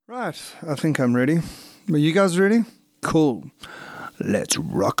Right, I think I'm ready. Are you guys ready? Cool. Let's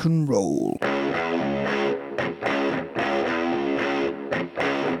rock and roll.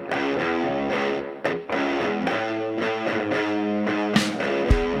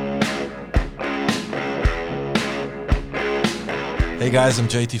 Hey guys, I'm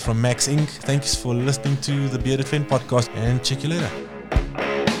JT from Max Inc. Thanks for listening to the Bearded Fen podcast and check you later.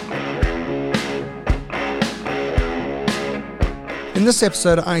 In this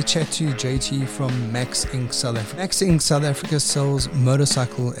episode, I chat to JT from Max Inc. South Africa. Max Inc. South Africa sells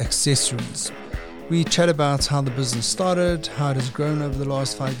motorcycle accessories. We chat about how the business started, how it has grown over the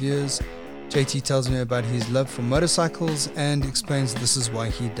last 5 years. JT tells me about his love for motorcycles and explains this is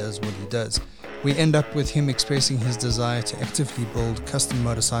why he does what he does. We end up with him expressing his desire to actively build custom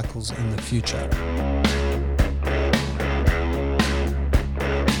motorcycles in the future.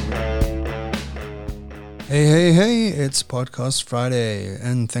 Hey, it's Podcast Friday,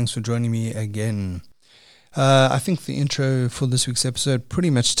 and thanks for joining me again. I think the intro for this week's episode pretty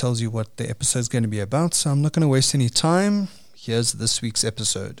much tells you what the episode is going to be about, so I'm not going to waste any time. Here's this week's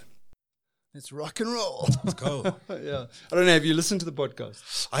episode. Let's rock and roll. Let's go. Yeah. I don't know, have you listened to the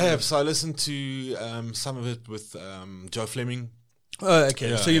podcast? I have. So I listened to some of it with Joe Fleming. Oh,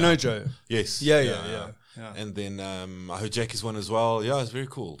 okay. Yeah, so you know Joe? Yes. Yeah. And then I heard Jackie's one as well. Yeah, it's very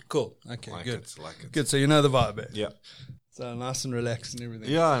cool. Cool. Okay, Like good. it. Good, so you know the vibe, eh? Yeah. So nice and relaxed and everything.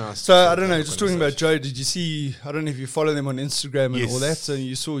 Yeah, nice. So I don't know, just talking about Joe, did you see, I don't know if you follow them on Instagram and Yes. all that, so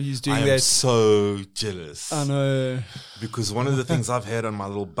you saw he's doing I am that. so jealous. I know. Because one of the things I've had on my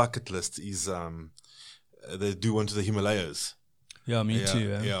little bucket list is they do one to the Himalayas. Yeah, me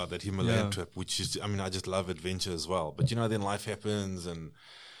too. Yeah, that Himalayan Yeah. trip, which is, I just love adventure as well. But then life happens and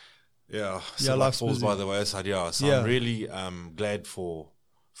so life life's falls busy. by the wayside. Yeah, so Yeah. I'm really glad for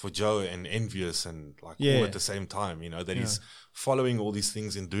Joe and envious and all at the same time, that he's following all these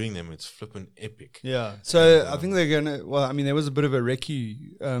things and doing them. It's flipping epic. Yeah. So I think they're going to, there was a bit of a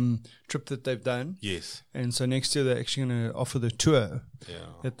recce trip that they've done. Yes. And so next year they're actually going to offer the tour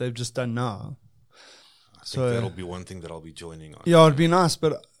that they've just done now. I think that'll be one thing that I'll be joining on. Yeah, it'd be nice,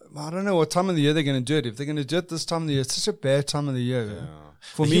 but I don't know what time of the year they're going to do it. If they're going to do it this time of the year, it's such a bad time of the year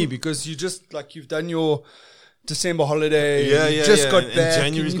for me, because you just, you've done your December holiday, you just got and back.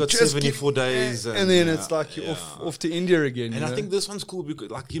 January's got 74 days. And then it's you're off to India again. And I think this one's cool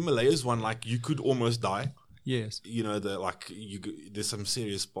because Himalayas one, you could almost die. Yes. There's some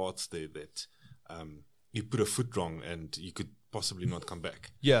serious parts there that you put a foot wrong and you could possibly not come back.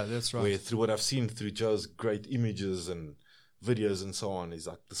 Yeah, that's right. Where through what I've seen through Joe's great images and videos and so on, is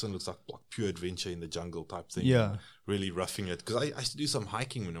this one looks like pure adventure in the jungle type thing. Yeah. Really roughing it. Because I used to do some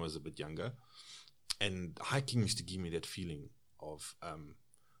hiking when I was a bit younger. And hiking used to give me that feeling of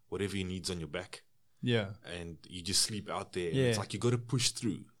whatever you need's on your back. Yeah. And you just sleep out there. And Yeah. it's you got to push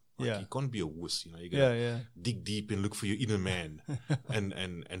through. You can't be a wuss, you got to dig deep and look for your inner man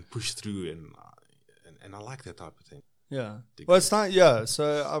and push through. And I like that type of thing. Yeah. Well, it's not. Yeah.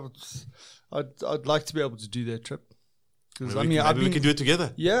 So I'd like to be able to do that trip. Because Maybe we can do it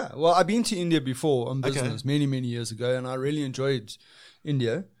together. Yeah. Well, I've been to India before on business many years ago, and I really enjoyed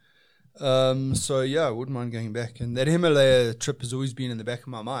India. I wouldn't mind going back. And that Himalaya trip has always been in the back of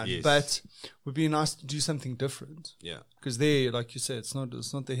my mind. Yes. But it would be nice to do something different. Yeah. Because there, like you said, it's not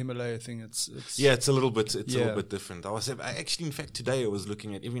the Himalaya thing. It's a little bit. It's a little bit different. In fact, today I was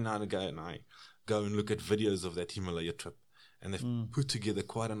looking at every now and again. I go and look at videos of that Himalaya trip, and they've put together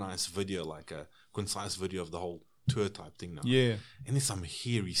quite a nice video, like a concise video of the whole tour type thing now. Yeah. And there's some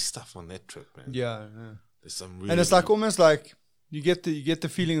hairy stuff on that trip, man. Yeah. There's some really, and it's almost like you get the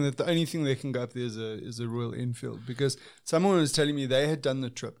feeling that the only thing they can go up there is a Royal Enfield, because someone was telling me they had done the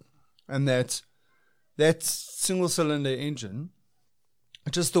trip, and that single cylinder engine,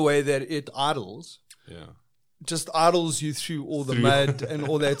 just the way that it idles, just idles you through all the mud and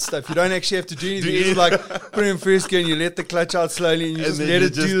all that stuff. You don't actually have to do anything. You just put in first gear and you let the clutch out slowly and you just let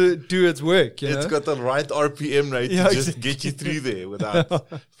it do its work. It's got the right RPM rate to just get you through there without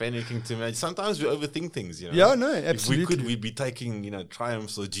panicking too much. Sometimes we overthink things, Yeah, no, absolutely. If we could, we'd be taking,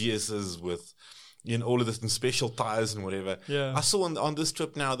 Triumphs or GSs with, all of this and special tires and whatever. Yeah. I saw on this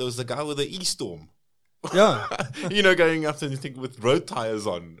trip now, there was a guy with an E-Storm. Yeah. Going up and you think with road tires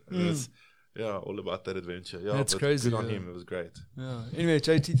on. All about that adventure. Yeah, that's crazy. Good on him. It was great. Yeah. Anyway,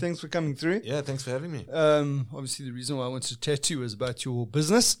 JT, thanks for coming through. Yeah, thanks for having me. Obviously, the reason why I wanted to chat to you was about your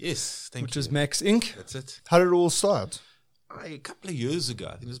business. Yes, thank you. Which is Max Inc. That's it. How did it all start? A couple of years ago,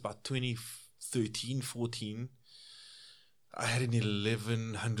 I think it was about 2013, 14, I had an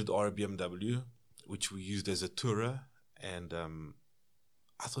 1100R BMW, which we used as a tourer, and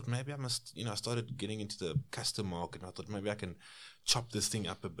I thought maybe I must, I started getting into the custom market, and I thought maybe I can chop this thing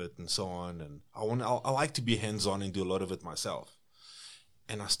up a bit and so on. And I like to be hands-on and do a lot of it myself.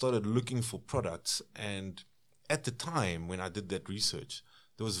 And I started looking for products. And at the time when I did that research,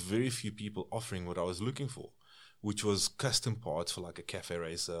 there was very few people offering what I was looking for, which was custom parts for like a cafe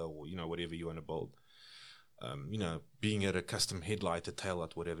racer or, whatever you want to build. Being at a custom headlight, a tail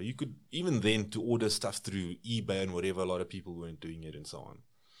light, whatever. You could, even then, to order stuff through eBay and whatever, a lot of people weren't doing it and so on.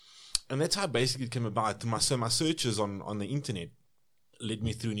 And that's how basically it came about. So my searches on the internet led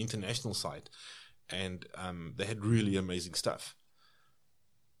me through an international site, and they had really amazing stuff.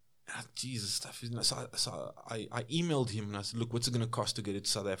 Jesus, stuff. So I emailed him and I said, look, what's it going to cost to get it to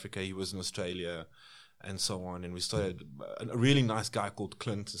South Africa? He was in Australia and so on. And we started, a really nice guy called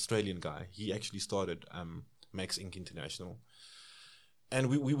Clint, Australian guy. He actually started Max Inc. International. And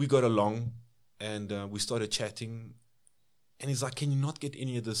we got along, and we started chatting. And he's like, can you not get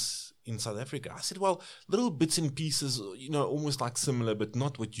any of this in South Africa? I said, well, little bits and pieces, almost like similar, but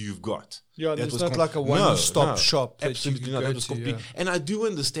not what you've got. Yeah, there's not like a one-stop shop. Absolutely not. That was complete. Yeah. And I do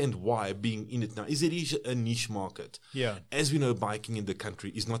understand why, being in it now, is it is a niche market. Yeah. As we know, biking in the country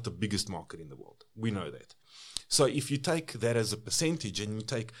is not the biggest market in the world. We know that. So if you take that as a percentage and you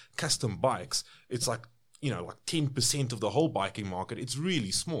take custom bikes, it's like 10% of the whole biking market. It's really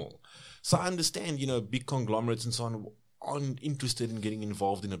small. So I understand, big conglomerates and so on aren't interested in getting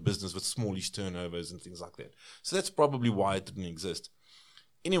involved in a business with smallish turnovers and things like that. So that's probably why it didn't exist.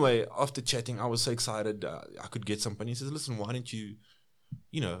 Anyway, after chatting, I was so excited I could get some money. He says, listen, why don't you,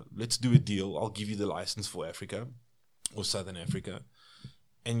 let's do a deal. I'll give you the license for Africa or Southern Africa,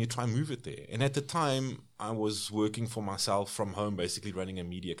 and you try and move it there. And at the time, I was working for myself from home, basically running a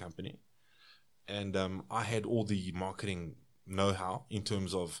media company. And I had all the marketing know-how in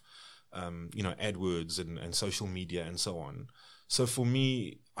terms of AdWords and social media and so on. So for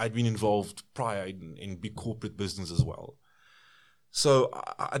me, I'd been involved prior in big corporate business as well. So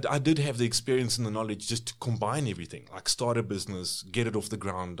I did have the experience and the knowledge just to combine everything, like start a business, get it off the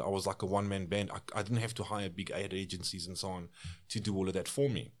ground. I was like a one-man band. I didn't have to hire big ad agencies and so on to do all of that for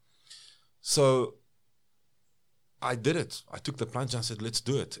me. So I did it. I took the plunge and I said, let's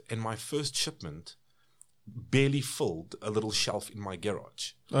do it. And my first shipment barely filled a little shelf in my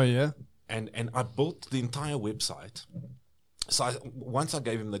garage. Oh, yeah? And I built the entire website. So once I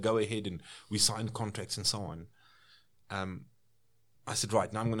gave him the go-ahead and we signed contracts and so on, I said,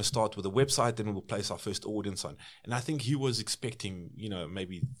 right, now I'm going to start with a website, then we'll place our first order and so on. And I think he was expecting,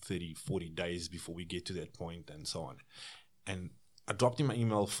 maybe 30, 40 days before we get to that point and so on. And I dropped him an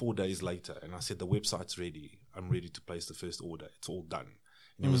email 4 days later and I said, the website's ready. I'm ready to place the first order. It's all done.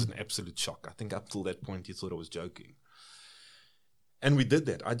 And it was an absolute shock. I think up till that point, he thought I was joking. And we did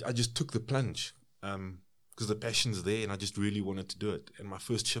that. I just took the plunge because the passion's there and I just really wanted to do it. And my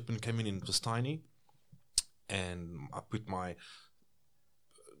first shipment came in, and it was tiny. And I put my,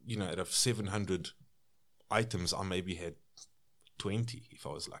 out of 700 items, I maybe had 20 if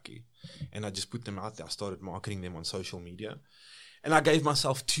I was lucky. And I just put them out there. I started marketing them on social media. And I gave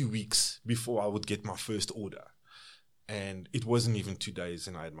myself 2 weeks before I would get my first order. And it wasn't even 2 days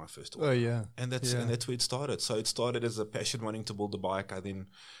and I had my first order. Oh, yeah. And that's where it started. So it started as a passion wanting to build a bike. And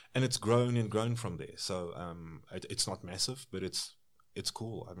it's grown and grown from there. So it's not massive, but it's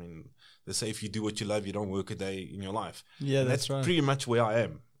cool. I mean, they say if you do what you love, you don't work a day in your life. Yeah, and that's right. Pretty much where I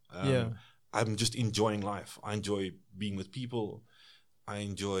am. I'm just enjoying life. I enjoy being with people. I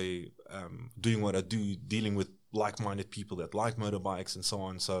enjoy doing what I do, dealing with like-minded people that like motorbikes and so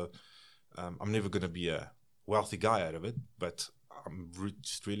on. So I'm never going to be a wealthy guy out of it, but I'm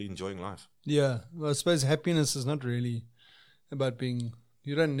just really enjoying life. Yeah. Well, I suppose happiness is not really about being...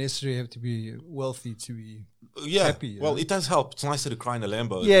 You don't necessarily have to be wealthy to be happy. Well, it does help. It's nicer to cry in a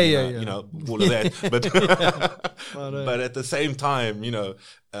Lambo. All of that. But but at the same time,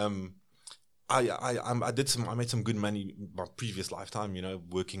 I made some good money in my previous lifetime,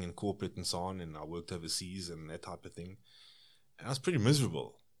 working in corporate and so on, and I worked overseas and that type of thing. And I was pretty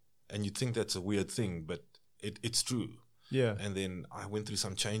miserable. And you'd think that's a weird thing, but it's true. Yeah. And then I went through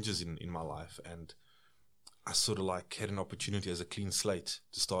some changes in my life, and I sort of like had an opportunity as a clean slate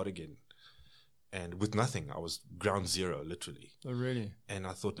to start again. And with nothing, I was ground zero, literally. Oh, really? And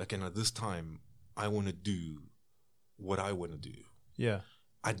I thought, okay, now this time I want to do what I want to do. Yeah.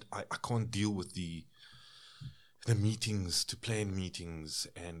 I can't deal with the meetings, to plan meetings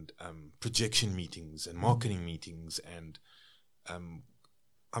and projection meetings and marketing meetings. And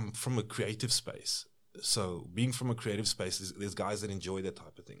I'm from a creative space. So being from a creative space, there's guys that enjoy that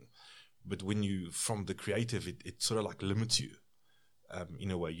type of thing. But when you from the creative, it sort of like limits you in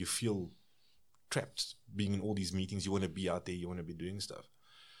a way. You feel trapped being in all these meetings. You want to be out there. You want to be doing stuff.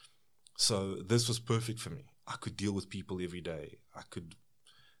 So this was perfect for me. I could deal with people every day. I could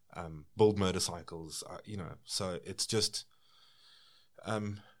build motorcycles, so it's just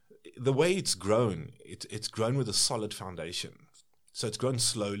the way it's grown, it's grown with a solid foundation. So it's grown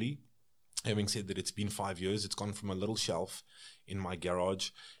slowly. Having said that, it's been 5 years. It's gone from a little shelf in my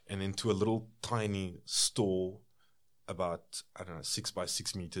garage and then to a little tiny store about, 6 by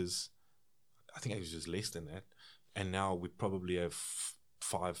 6 meters. I think it was just less than that. And now we probably have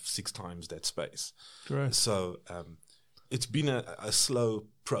 5-6 times that space. Correct. So it's been a slow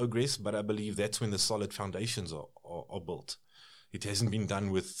progress, but I believe that's when the solid foundations are built. It hasn't been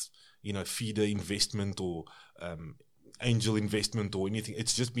done with, feeder investment or angel investment or anything.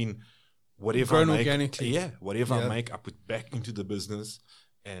 It's just been whatever grown I make, organically. Yeah, whatever I make, I put back into the business,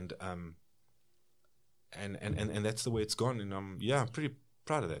 and that's the way it's gone. And I'm pretty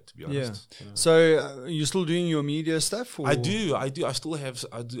proud of that, to be honest. Yeah. So you're still doing your media stuff? Or? I do. I still have.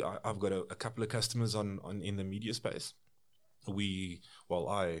 I've got a couple of customers on in the media space.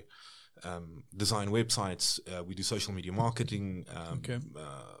 I design websites. We do social media marketing.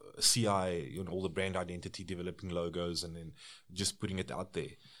 CI, all the brand identity, developing logos, and then just putting it out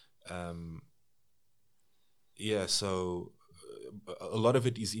there. So a lot of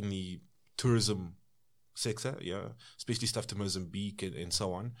it is in the tourism sector, especially stuff to Mozambique and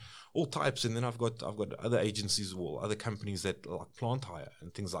so on, all types. And then I've got other agencies or other companies that like plant hire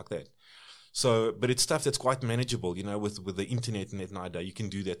and things like that. So, but it's stuff that's quite manageable, with the internet and that nowadays, you can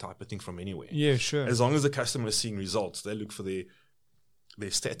do that type of thing from anywhere. Yeah, sure. As long as the customer is seeing results, they look for their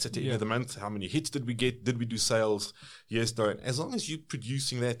stats at the end of the month. How many hits did we get? Did we do sales? Yes, no. As long as you're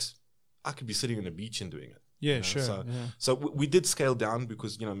producing that, I could be sitting on the beach and doing it. Yeah, sure. So we did scale down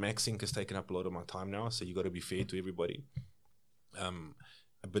because, Max Inc. has taken up a lot of my time now. So you got to be fair to everybody.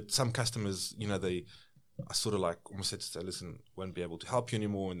 But some customers, I sort of like almost had to say, listen, won't be able to help you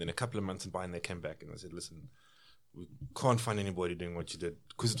anymore. And then a couple of months and they came back and I said, listen, we can't find anybody doing what you did,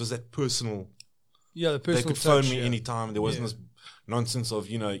 because it was that personal. Yeah, the personal. They could phone me anytime. There wasn't this nonsense of,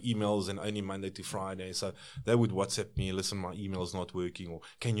 emails and only Monday to Friday. So they would WhatsApp me, listen, my email's not working, or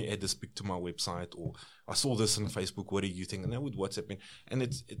can you add this pic to my website, or I saw this on Facebook, what do you think? And they would WhatsApp me. And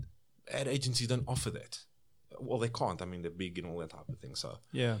ad agencies don't offer that. Well, they can't. I mean, they're big and all that type of thing. So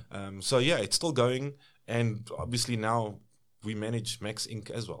it's still going. And obviously now we manage Max Inc.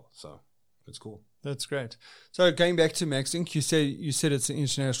 as well. So it's cool. That's great. So going back to Max Inc., you said it's an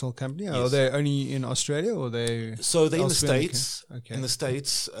international company. Yes. Are they only in Australia, or they? So they're in the States, in the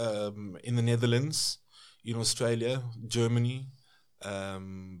States, in the Netherlands, in Australia, Germany,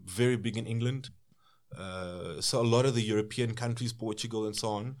 very big in England. So a lot of the European countries, Portugal and so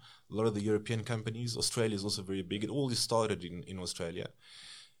on, a lot of the European companies. Australia is also very big. It all started in Australia.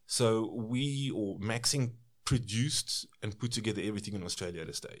 So Max Inc. produced and put together everything in Australia at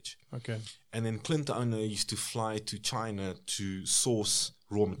a stage. Okay. And then Clint, the owner, used to fly to China to source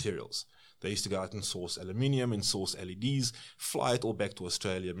raw materials. They used to go out and source aluminium and source LEDs, fly it all back to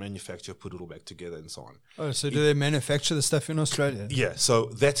Australia, manufacture, put it all back together and so on. Oh, so do they manufacture the stuff in Australia? Yeah, so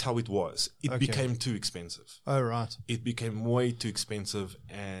that's how it was. It became too expensive. Oh, right. It became way too expensive,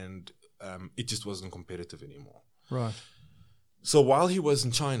 and it just wasn't competitive anymore. Right. So while he was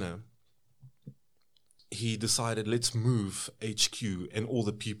in China, he decided, let's move HQ and all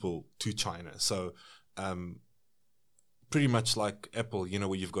the people to China. So pretty much like Apple,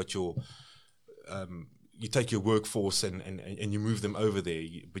 where you've got your, you take your workforce and you move them over there,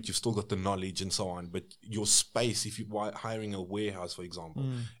 but you've still got the knowledge and so on. But your space, if you're hiring a warehouse, for example,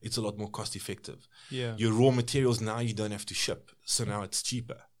 it's a lot more cost effective. Yeah. Your raw materials now you don't have to ship. So now it's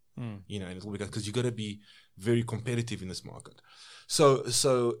cheaper, and it's all because you've got to be very competitive in this market. So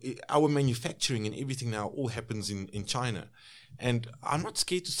our manufacturing and everything now all happens in China. And I'm not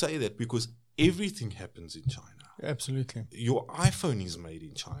scared to say that, because everything happens in China. Absolutely. Your iPhone is made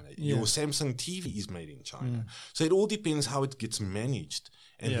in China. Yeah. Your Samsung TV is made in China. So it all depends how it gets managed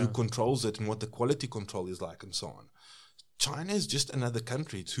and who controls it and what the quality control is like and so on. China is just another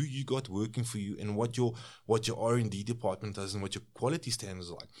country. It's who you got working for you and what your R&D department does and what your quality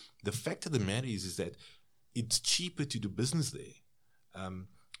standards are like. The fact of the matter is that it's cheaper to do business there.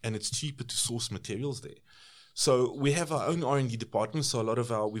 And it's cheaper to source materials there. So we have our own R&D department. So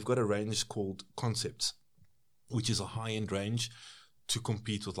we've got a range called Concepts, which is a high-end range to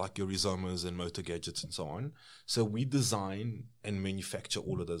compete with like your Rizomas and Motor Gadgets and so on. So we design and manufacture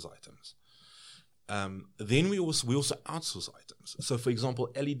all of those items. Then we also outsource items. So for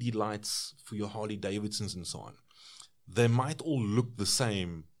example, LED lights for your Harley Davidsons and so on. They might all look the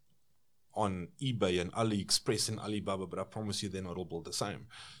same on eBay and AliExpress and Alibaba, but I promise you they're not all built the same.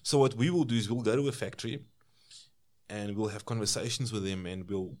 So what we will do is we'll go to a factory and we'll have conversations with them, and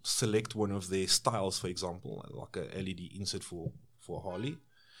we'll select one of their styles, for example, like a LED insert for Harley.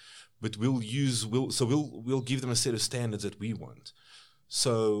 But we'll give them a set of standards that we want.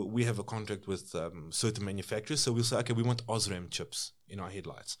 So we have a contract with certain manufacturers. So we'll say, okay, we want Osram chips in our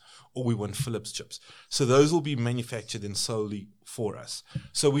headlights, or we want Philips chips. So those will be manufactured and solely for us.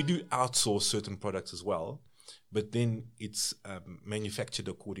 So we do outsource certain products as well, but then it's manufactured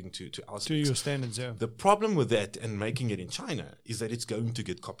according to our specs. To your standards, yeah. The problem with that and making it in China is that it's going to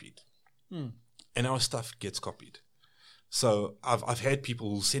get copied. And our stuff gets copied. So I've had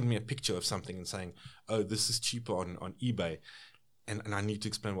people who send me a picture of something and saying, oh, this is cheaper on eBay. And I need to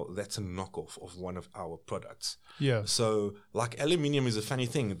explain, well, that's a knockoff of one of our products. Yeah. So like aluminium is a funny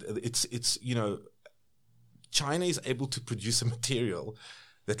thing. It's China is able to produce a material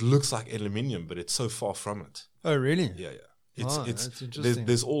that looks like aluminium, but it's so far from it. Oh, really? Yeah. That's interesting.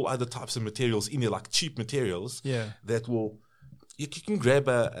 There's all other types of materials in there, like cheap materials. Yeah. That will, you can grab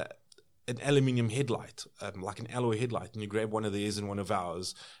an aluminium headlight, like an alloy headlight, and you grab one of theirs and one of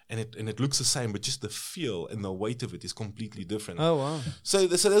ours, and it looks the same, but just the feel and the weight of it is completely different. Oh, wow. So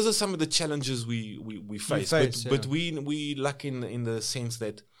those are some of the challenges we face. But we lucky in the sense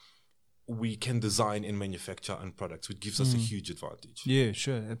that we can design and manufacture our own products, which gives us a huge advantage. Yeah,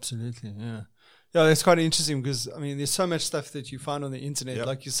 sure, absolutely, yeah. Yeah, that's quite interesting because, I mean, there's so much stuff that you find on the internet,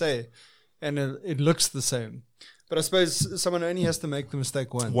 like you say, and it looks the same. But I suppose someone only has to make the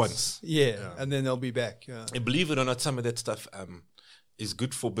mistake once. Yeah, and then they'll be back. Yeah. And believe it or not, some of that stuff is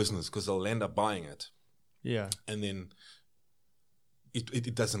good for business because they'll end up buying it. Yeah. And then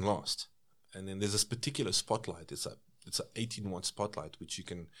it doesn't last. And then there's this particular spotlight. It's a 18-watt spotlight, which you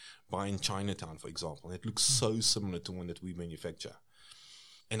can buy in Chinatown, for example. And it looks so similar to one that we manufacture.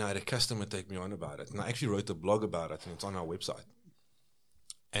 And I had a customer take me on about it. And I actually wrote a blog about it, and it's on our website.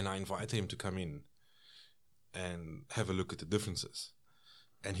 And I invited him to come in and have a look at the differences.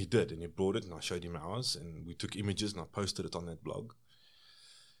 And he did, and he brought it, and I showed him ours, and we took images, and I posted it on that blog.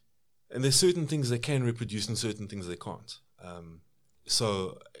 And there's certain things they can reproduce and certain things they can't.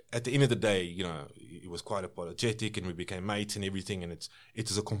 So at the end of the day, you know, he was quite apologetic, and we became mates and everything, and it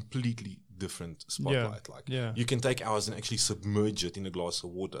is a completely different spotlight. You can take ours and actually submerge it in a glass of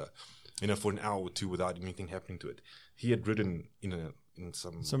water, you know, for an hour or two without anything happening to it. He had ridden in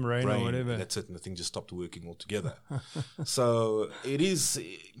some rain or whatever. That's it, and the thing just stopped working altogether. So it is,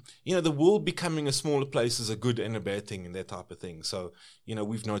 you know, the world becoming a smaller place is a good and a bad thing and that type of thing. So, you know,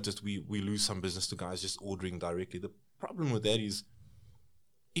 we've noticed we lose some business to guys just ordering directly. The problem with that is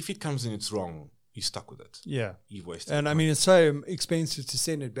if it comes and it's wrong, you're stuck with it. Yeah. You've wasted And I mean, it's so expensive to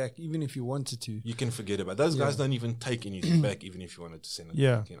send it back, even if you wanted to. You can forget about it. Those guys don't even take anything back, even if you wanted to send it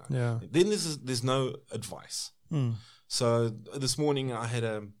back. You know? Yeah. Then there's no advice. So this morning I had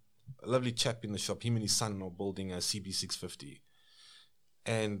a lovely chap in the shop. Him and his son are building a CB650.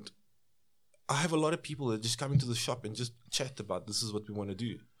 And I have a lot of people that just come into the shop and just chat about this is what we want to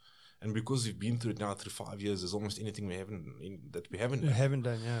do. And because we've been through it now through 5 years, there's almost anything we haven't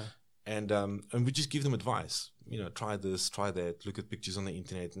done. Yeah. And we just give them advice. You know, try this, try that, look at pictures on the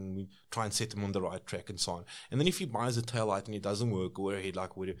internet, and we try and set them on the right track and so on. And then if he buys a taillight and it doesn't work, or a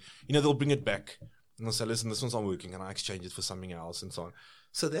headlight, whatever, you know, they'll bring it back. And they'll say, listen, this one's not working, and I exchange it for something else and so on.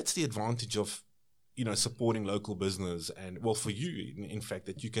 So that's the advantage of, you know, supporting local business. And, well, for you, in fact,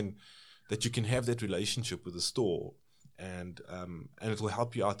 that you can have that relationship with the store. And it will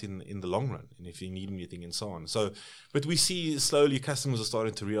help you out in the long run, and if you need anything and so on. So, but we see slowly customers are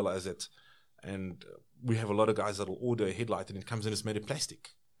starting to realize it, and we have a lot of guys that will order a headlight and it comes in it's made of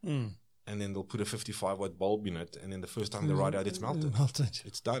plastic, and then they'll put a 55-watt bulb in it, and then the first time they ride out, it's melted.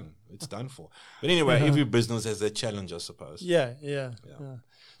 It's done. It's done for. But anyway, every business has their challenge, I suppose. Yeah.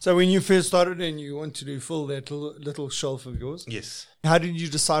 So when you first started and you wanted to fill that little shelf of yours, yes. How did you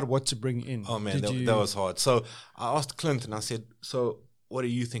decide what to bring in? Oh man, that was hard. So I asked Clint and I said, so what are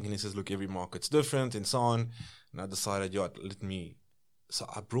you thinking? He says, look, every market's different and so on. And I decided, so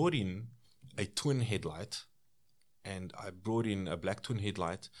I brought in a twin headlight, and I brought in a black twin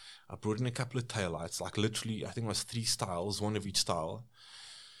headlight. I brought in a couple of taillights, like literally, I think it was 3 styles, one of each style,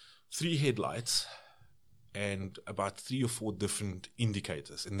 3 headlights, and about 3 or 4 different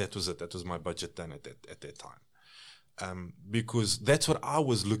indicators. And that was it. That was my budget then at that time. Because that's what I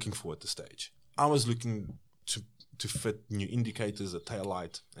was looking for at the stage. I was looking to fit new indicators, a tail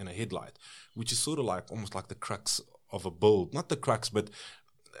light and a headlight, which is sort of like almost like the crux of a build. Not the crux, but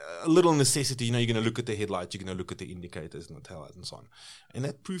a little necessity. You know, you're going to look at the headlight, you're going to look at the indicators and the tail light and so on. And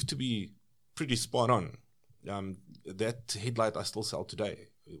that proved to be pretty spot on. That headlight I still sell today,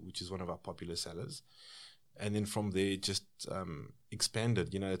 which is one of our popular sellers. And then from there, it just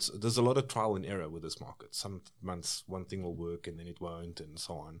expanded. There's a lot of trial and error with this market. Some months one thing will work and then it won't, and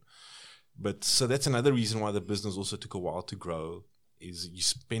so on. But so that's another reason why the business also took a while to grow, is you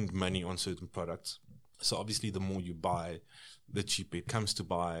spend money on certain products. So obviously the more you buy, the cheaper it comes to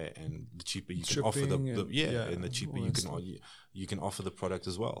buy, and the cheaper you can offer and the cheaper you can offer the product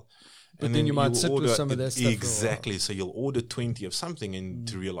as well. But and then you might sit with some of that stuff. Exactly. So you'll order 20 of something and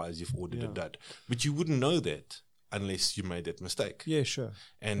to realize you've ordered a dud. But you wouldn't know that unless you made that mistake. Yeah, sure.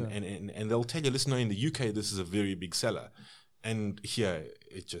 And they'll tell you, listen, no, in the UK this is a very big seller. And here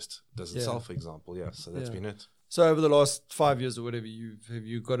it just doesn't sell, for example. Yeah. So that's been it. So over the last 5 years or whatever, have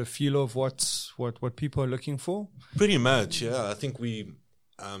you got a feel of what people are looking for? Pretty much, yeah. I think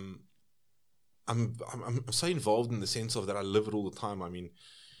I'm so involved in the sense of that I live it all the time. I mean,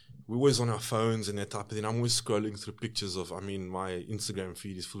 we're always on our phones and that type of thing. I'm always scrolling through pictures of, my Instagram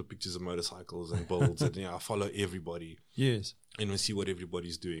feed is full of pictures of motorcycles and builds. And I follow everybody. Yes. And we see what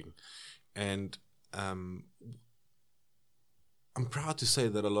everybody's doing. And I'm proud to say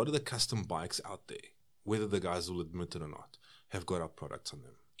that a lot of the custom bikes out there, whether the guys will admit it or not, have got our products on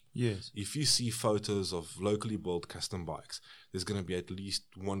them. Yes. If you see photos of locally built custom bikes, there's going to be at least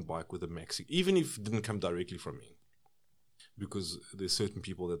one bike with a Maxi, even if it didn't come directly from me, because there's certain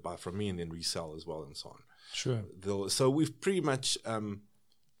people that buy from me and then resell as well and so on. Sure. So we've pretty much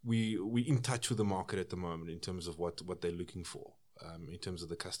we in touch with the market at the moment in terms of what they're looking for, in terms of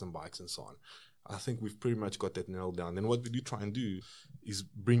the custom bikes and so on. I think we've pretty much got that nailed down. Then what we do try and do is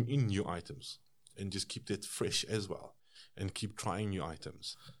bring in new items and just keep that fresh as well, and keep trying new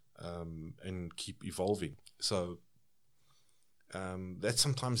items, and keep evolving. So that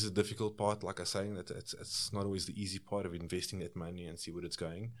sometimes is the difficult part. Like I was saying, that it's not always the easy part of investing that money and see where it's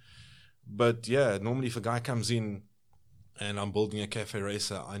going. But yeah, normally if a guy comes in and I'm building a cafe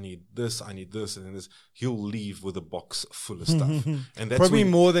racer, I need this, and then this, he'll leave with a box full of stuff. And that's probably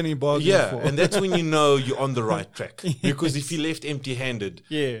more than he bargained for. And that's when you know you're on the right track. Because if you left empty-handed,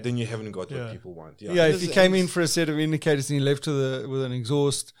 then you haven't got what people want. Yeah, if you came in for a set of indicators and you left with an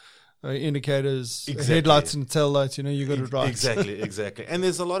exhaust, indicators, headlights and tail lights, you got it right. Exactly. And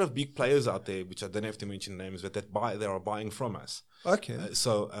there's a lot of big players out there, which I don't have to mention names, but they are buying from us. Okay.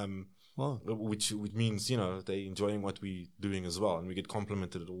 Wow. Which means, they're enjoying what we're doing as well, and we get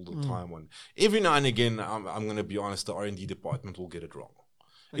complimented all the time on. Every now and again, I'm going to be honest, the R&D department will get it wrong.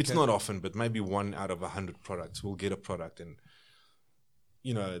 Okay. It's not often, but maybe 1 out of 100 products will get a product, and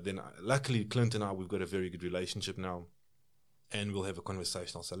then luckily Clint and I, we've got a very good relationship now, and we'll have a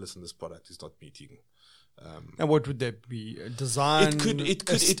conversation. I'll say, listen, this product is not meeting. And what would that be? A design?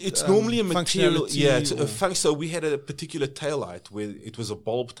 It's normally a material. Yeah, it's a function. So we had a particular taillight where it was a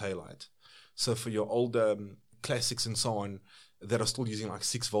bulb taillight. So for your older classics and so on that are still using like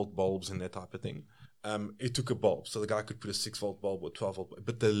 6-volt bulbs and that type of thing, it took a bulb. So the guy could put a 6-volt bulb or 12-volt bulb.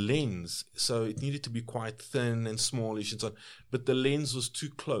 But the lens, so it needed to be quite thin and smallish and so on. But the lens was too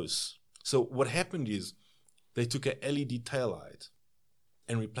close. So what happened is they took a LED taillight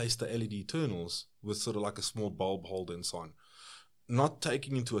and replaced the LED internals with sort of like a small bulb holder and so on, not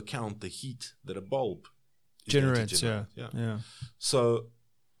taking into account the heat that a bulb generates. Yeah. So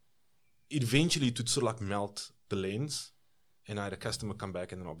eventually it would sort of like melt the lens, and I had a customer come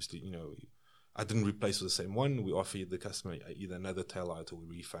back, and then obviously, I didn't replace with the same one. We offer the customer either another taillight or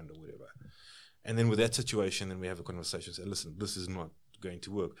we refund or whatever. And then with that situation, then we have a conversation, say, listen, this is not going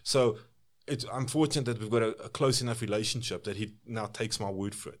to work. So it's unfortunate that we've got a close enough relationship that he now takes my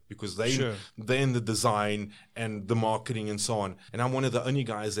word for it, because they're in the design and the marketing and so on. And I'm one of the only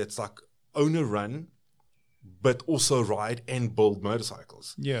guys that's like owner run, but also ride and build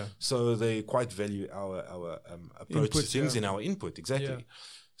motorcycles. Yeah. So they quite value our approach to things and our input. Exactly. Yeah.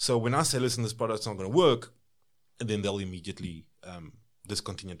 So when I say, listen, this product's not going to work, and then they'll immediately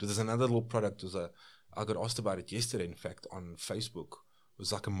discontinue it. There's another little product. I got asked about it yesterday, in fact, on Facebook. It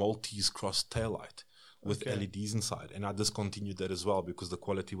was like a Maltese cross taillight with LEDs inside. And I discontinued that as well because the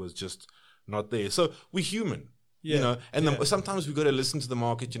quality was just not there. So we're human, and sometimes we've got to listen to the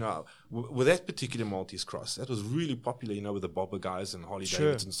market, with that particular Maltese cross. That was really popular, with the Bobber guys and Harley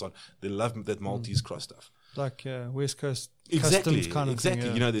Davidson and so on. They love that Maltese cross stuff. Like West Coast customs kind of thing.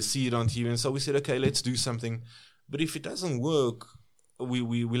 Exactly. They see it on TV. And so we said, okay, let's do something. But if it doesn't work,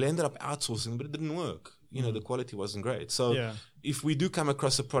 we ended up outsourcing, but it didn't work. The quality wasn't great. So if we do come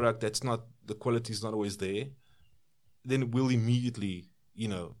across a product the quality is not always there, then we'll immediately,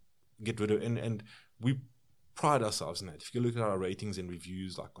 get rid of it. And we pride ourselves in that. If you look at our ratings and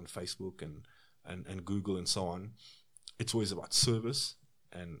reviews, like on Facebook and Google and so on, it's always about service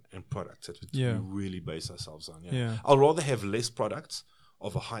and products that we really base ourselves on. Yeah. I'll rather have less products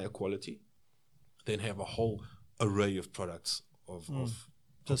of a higher quality, than have a whole array of products of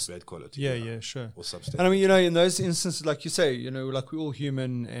bad quality. Yeah, sure. Or substandard. And I mean, in those instances, like you say, like we're all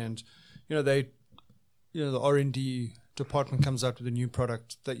human, and the R&D department comes out with a new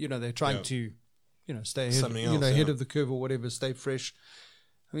product that they're trying to stay ahead, ahead of the curve or whatever, stay fresh.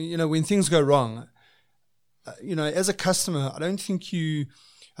 I mean, when things go wrong, as a customer, I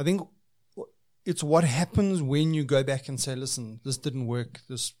think it's what happens when you go back and say, listen, this didn't work,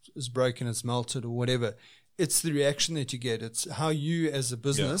 this is broken, it's melted or whatever. It's the reaction that you get. It's how you as a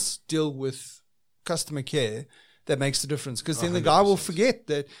business deal with customer care that makes the difference. Because then the guy will forget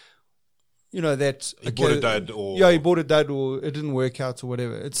that, that he bought a dud or he bought a dud or it didn't work out or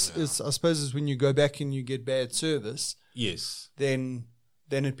whatever. It's I suppose it's when you go back and you get bad service. Yes. Then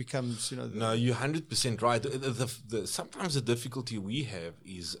it becomes No, you're 100% right. Sometimes the difficulty we have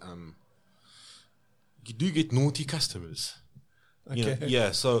is you do get naughty customers.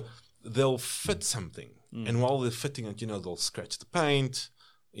 Okay. So they'll fit something, and while they're fitting it, they'll scratch the paint,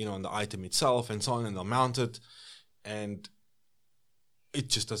 on the item itself and so on, and they'll mount it, and it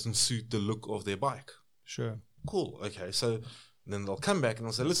just doesn't suit the look of their bike. Sure. Cool. Okay. So then they'll come back and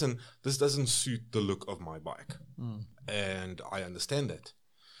they'll say, listen, this doesn't suit the look of my bike. And I understand that.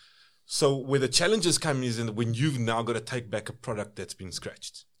 So where the challenges come is when you've now got to take back a product that's been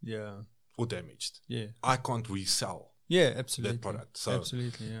scratched. Yeah. Or damaged. Yeah. I can't resell absolutely. that product. So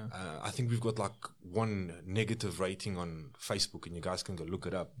absolutely, yeah. I think we've got like one negative rating on Facebook, and you guys can go look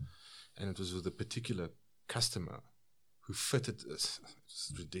it up. And it was with a particular customer who fitted this.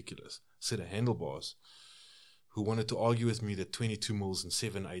 It's ridiculous. Set of handlebars, who wanted to argue with me that 22 mils and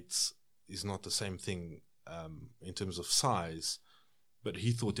 7/8 is not the same thing in terms of size, but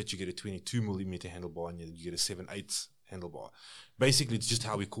he thought that you get a 22 millimeter handlebar and you get a 7/8 handlebar. Basically, it's just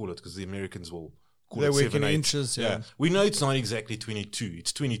how we call it, because the Americans will call it 7/8 inches. Yeah. We know it's not exactly 22.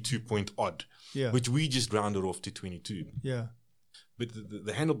 It's 22 point odd, which we just rounded off to 22. Yeah. But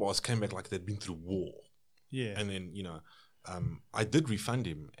the handlebars came back like they'd been through war. Yeah. And then, I did refund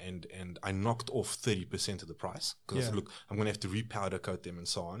him, and I knocked off 30% of the price, because I said, look, I'm going to have to repowder coat them and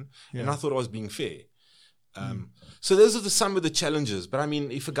so on. And I thought I was being fair. So those are some of the challenges. But I mean,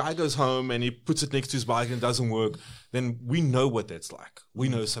 if a guy goes home and he puts it next to his bike and it doesn't work, then we know what that's like. We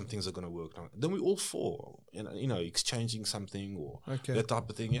know some things are going to work. Then we all for exchanging something or that type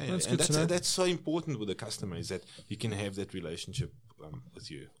of thing. Yeah, that's so important with the customer, is that he can have that relationship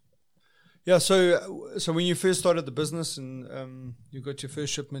with you. Yeah. So when you first started the business and you got your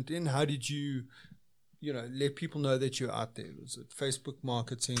first shipment in, how did you let people know that you're out there? Was it Facebook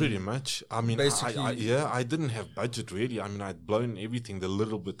marketing? Pretty much. I mean, I didn't have budget really. I mean, I'd blown everything, the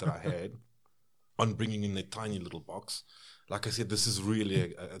little bit that I had, on bringing in that tiny little box. Like I said, this is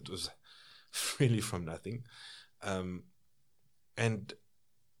really, it was really from nothing. And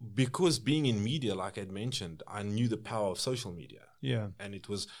because being in media, like I'd mentioned, I knew the power of social media. Yeah. And it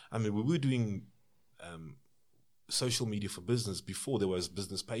was, we were doing social media for business before there was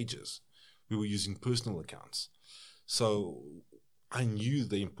business pages. We were using personal accounts. So I knew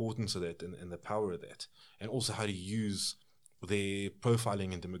the importance of that and the power of that, and also how to use their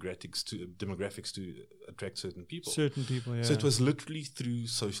profiling and demographics to attract certain people. Certain people, yeah. So it was literally through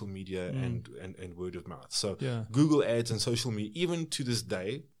social media and word of mouth. So Google ads and social media, even to this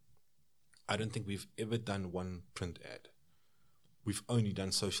day, I don't think we've ever done one print ad. We've only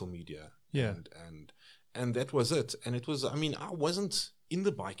done social media. Yeah. And that was it. And it was, I wasn't in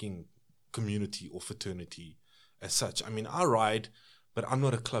the biking community or fraternity as such. I ride, but I'm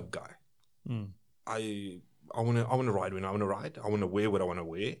not a club guy. I want to ride when I want to ride. I want to wear what I want to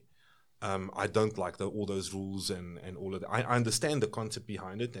wear. I don't like all those rules and all of that. I understand the concept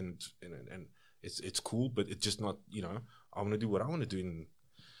behind it, and it's cool, but it's just not, I want to do what I want to do.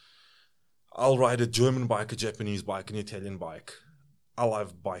 I'll ride a German bike, a Japanese bike, an Italian bike. I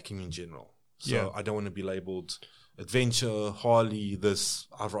love biking in general. So I don't want to be labeled adventure, Harley, this.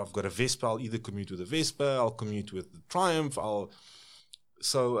 I've got a Vespa. I'll either commute with a Vespa, I'll commute with the Triumph. I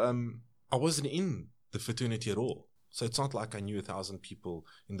wasn't in the fraternity at all. So it's not like I knew 1,000 people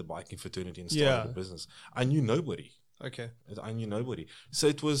in the biking fraternity and started a business. I knew nobody. Okay. I knew nobody. So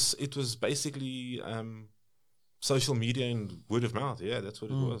it was basically social media and word of mouth. Yeah, that's what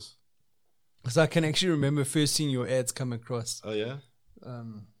it was. Because I can actually remember first seeing your ads come across. Oh, yeah?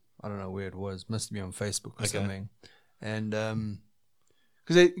 I don't know where it was. Must be on Facebook or something. And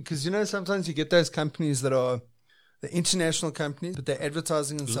because sometimes you get those companies that are the international companies, but they're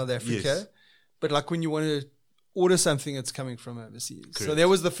advertising in South Africa. Yes. But like when you want to order something, it's coming from overseas. Correct. So that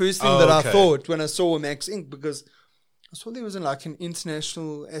was the first thing that I thought when I saw Max Inc. Because I saw there was an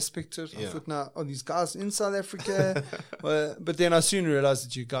international aspect to it. I thought, now, are these guys in South Africa? But then I soon realized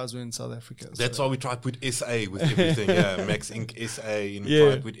that you guys were in South Africa. That's why we try to put SA with everything. Max Inc. SA, and we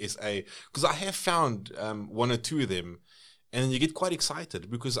try to put SA. Because I have found one or two of them, and you get quite excited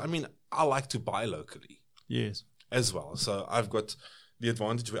because, I mean, I like to buy locally. Yes. As well. So I've got the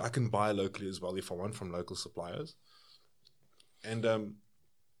advantage where I can buy locally as well if I want from local suppliers. And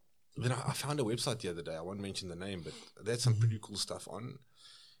then I found a website the other day. I won't mention the name, but they had some pretty cool stuff on.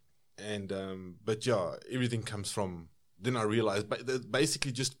 And but yeah, everything comes from. Then I realized, they're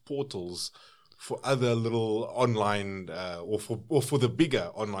basically just portals for other little online or for the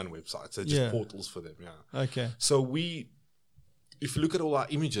bigger online websites. They're just portals for them. Yeah. Okay. So if you look at all our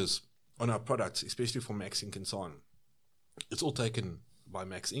images on our products, especially for Max Inc. and so on, it's all taken by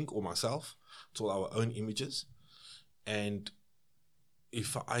Max Inc. or myself. It's all our own images, and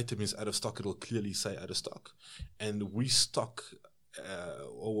if an item is out of stock, it'll clearly say out of stock. And we stock,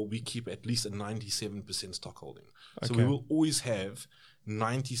 or we keep at least a 97% stock holding. Okay. So we will always have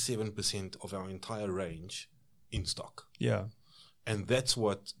 97% of our entire range in stock. Yeah. And that's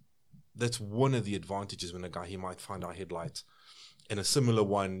one of the advantages when a guy, he might find our headlights and a similar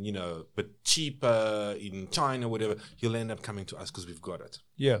one, but cheaper in China, whatever, he'll end up coming to us because we've got it.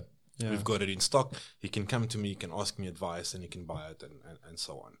 Yeah. We've got it in stock. He can come to me, he can ask me advice, and he can buy it and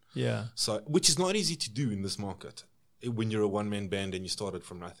so on. Yeah. So, which is not easy to do in this market. When you're a one-man band and you started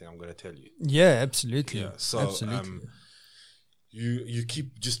from nothing, I'm going to tell you. Yeah, absolutely. Yeah. So, absolutely. You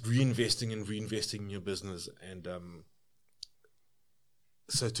keep just reinvesting in your business, and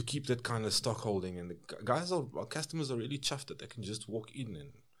so to keep that kind of stock holding, and our customers are really chuffed that they can just walk in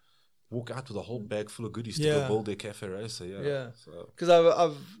and walk out with a whole bag full of goodies to go build their cafe racer.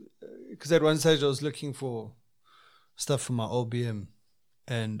 Because at one stage I was looking for stuff for my old BM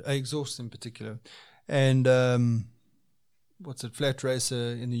and exhaust in particular, and flat racer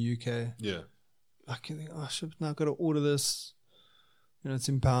in the UK. Yeah, I can think, shit, now I've got to order this. It's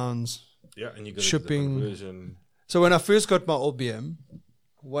in pounds. Yeah, and you got shipping. The conversion. So when I first got my old BM,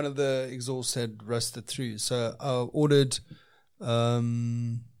 one of the exhausts had rusted through. So I ordered, what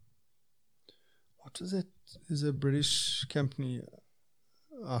is it? Is a British company.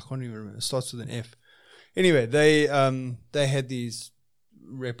 I can't even remember. It starts with an F. Anyway, they had these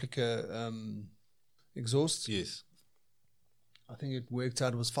replica exhausts. Yes. I think it worked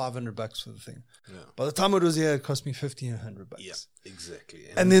out. It was $500 for the thing. Yeah. By the time it was here, it cost me $1,500. Yeah, exactly.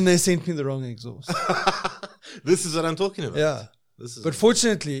 And then they sent me the wrong exhaust. This is what I'm talking about. Yeah. But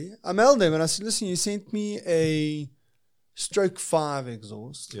fortunately, I mailed them and I said, listen, you sent me a stroke 5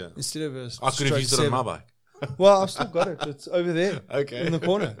 exhaust instead of a I could have used 7. It on my bike. Well, I've still got it. It's over there in the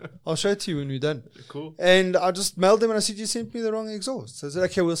corner. I'll show it to you when we're done. Cool. And I just mailed them and I said, you sent me the wrong exhaust. So I said,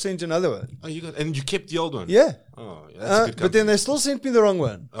 okay, we'll send you another one. Oh, and you kept the old one? Yeah. Oh, yeah, that's a good company. But then they still sent me the wrong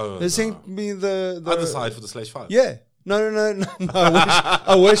one. Oh, they sent me the other side for the /5. Yeah. No.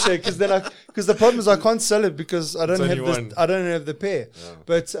 I wish because the problem is I can't sell it because I don't have the pair. Yeah.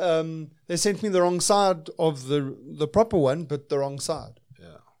 But they sent me the wrong side of the proper one, but the wrong side.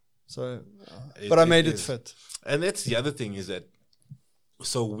 Yeah. So, but I made it fit. And that's the other thing is that,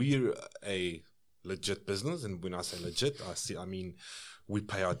 so we're a legit business, and when I say legit, I mean we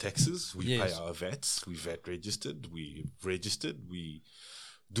pay our taxes, we pay our VATs, we VAT registered, we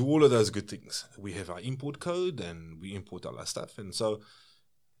do all of those good things. We have our import code and we import all our stuff. And so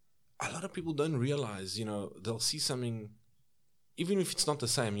a lot of people don't realize, they'll see something, even if it's not the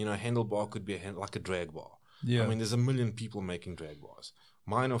same, handlebar could be like a drag bar. Yeah. I mean, there's a million people making drag bars.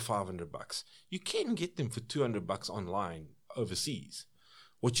 Mine are $500. You can get them for $200 online overseas.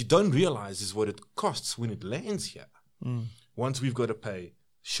 What you don't realize is what it costs when it lands here. Once we've got to pay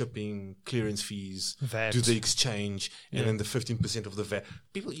shipping, clearance fees, VAT. Do the exchange, and then the 15% of the VAT.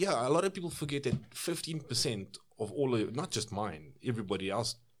 A lot of people forget that 15% of all of, not just mine, everybody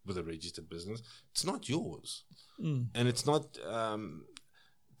else with a registered business, it's not yours. And it's not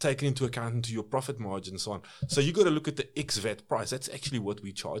taken into account into your profit margin and so on. So you got to look at the ex-VAT price. That's actually what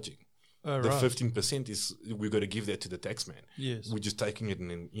we're charging. The 15% is, we've got to give that to the taxman. Yes. We're just taking it and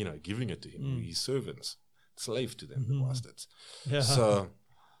then, giving it to him. We're his servants, slave to them, the bastards. Yeah. So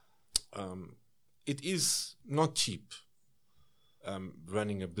it is not cheap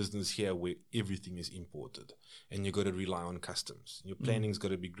running a business here where everything is imported and you got to rely on customs. Your planning's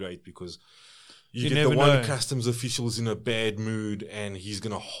got to be great because you get the one customs official is in a bad mood and he's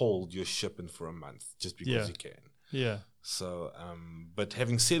going to hold your shipment for a month just because he can. Yeah. So, but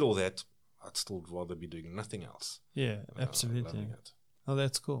having said all that, I'd still rather be doing nothing else. Yeah, absolutely. Loving it. Oh,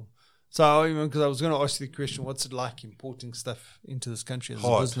 that's cool. So, because I was going to ask you the question, what's it like importing stuff into this country as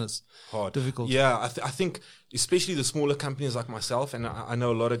a business? Hard. Difficult. Yeah, I think especially the smaller companies like myself, and I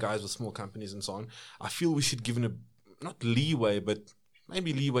know a lot of guys with small companies and so on, I feel we should give it not leeway, but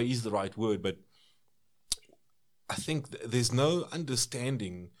maybe leeway is the right word, but I think there's no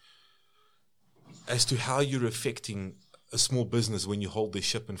understanding as to how you're affecting a small business when you hold their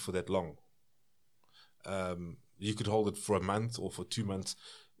shipment for that long. You could hold it for a month or for 2 months.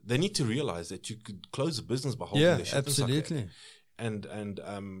 They need to realize that you could close a business by holding their shipments. Absolutely. Like and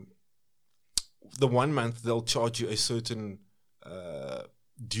the 1 month they'll charge you a certain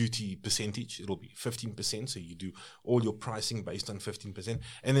duty percentage. It'll be 15%. So you do all your pricing based on 15%,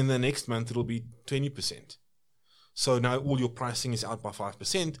 and then the next month it'll be 20%. So now all your pricing is out by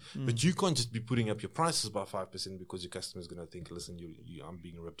 5%, but you can't just be putting up your prices by 5% because your customer is going to think, listen, I'm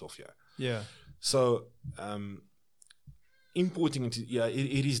being ripped off here. Yeah. So importing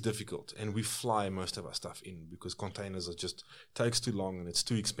it is difficult, and we fly most of our stuff in because containers takes too long and it's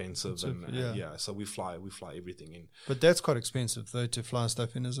too expensive. So we fly everything in. But that's quite expensive though to fly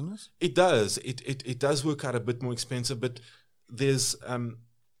stuff in, isn't it? It does. It does work out a bit more expensive, but there's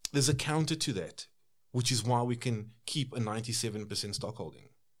a counter to that, which is why we can keep a 97% stock holding.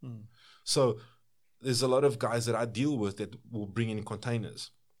 So there's a lot of guys that I deal with that will bring in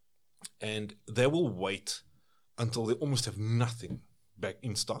containers, and they will wait until they almost have nothing back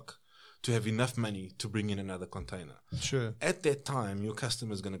in stock to have enough money to bring in another container. Sure. At that time, your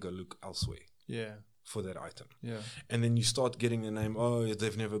customer is going to go look elsewhere. Yeah. For that item. Yeah. And then you start getting the name,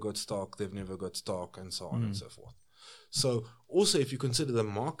 they've never got stock, and so on and so forth. So also, if you consider the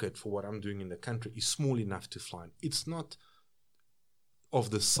market for what I'm doing in the country is small enough to fly, it's not of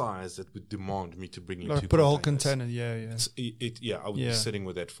the size that would demand me to bring in like two put containers. A whole container, I would be sitting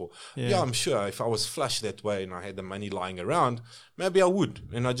with that for. Yeah, I'm sure if I was flush that way and I had the money lying around, maybe I would,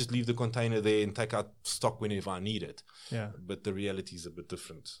 and I just leave the container there and take out stock whenever I need it. Yeah, but the reality is a bit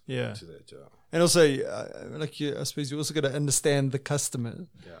different. Yeah, to that. Yeah, and also, I suppose you also got to understand the customer.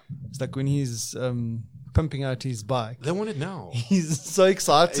 Yeah, it's like when he's pumping out his bike, they want it now. He's so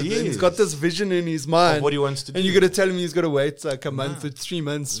excited. Yes. He's got this vision in his mind of what he wants to do, and you got to tell him he's got to wait like a month or 3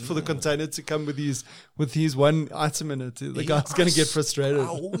 months for the container to come with his one item in it. The guy's going to get frustrated. I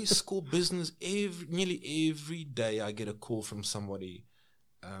always score business nearly every day. I get a call from somebody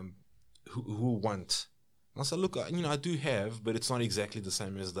who want. I said, look, I do have, but it's not exactly the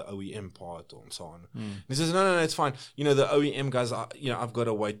same as the OEM part and so on. And he says, no, it's fine. The OEM guys, I've got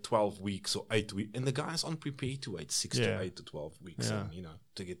to wait 12 weeks or 8 weeks. And the guys aren't prepared to wait 6 to 8 to 12 weeks,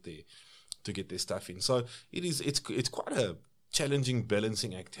 to get their stuff in. So it's quite a challenging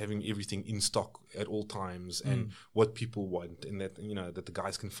balancing act, having everything in stock at all times and what people want, and that, that the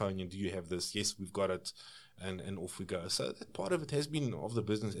guys can phone you, do you have this? Yes, we've got it. And off we go. So that part of it of the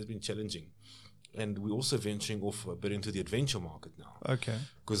business has been challenging. And we're also venturing off a bit into the adventure market now. Okay.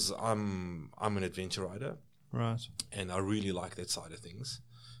 Because I'm an adventure rider. Right. And I really like that side of things.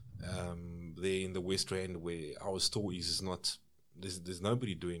 There in the West Rand, where our store is not, there's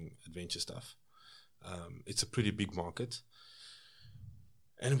nobody doing adventure stuff. It's a pretty big market.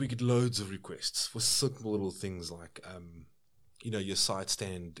 And we get loads of requests for simple little things like, your side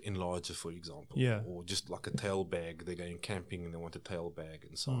stand enlarger, for example. Yeah. Or just like a tail bag. They're going camping and they want a tail bag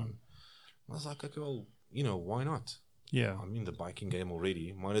and so on. I was like, okay, well, why not? Yeah. I'm in the biking game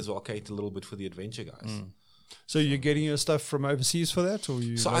already. Might as well cater a little bit for the adventure guys. So you're getting your stuff from overseas for that? Or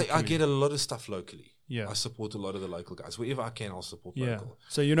you? So I get a lot of stuff locally. Yeah. I support a lot of the local guys. Wherever I can, I'll support local.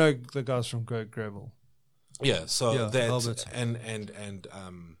 So the guys from Gravel. Yeah. So that and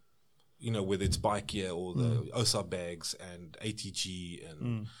whether it's bike gear or the OSA bags and ATG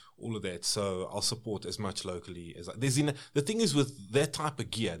and all of that. So I'll support as much locally as the thing is with that type of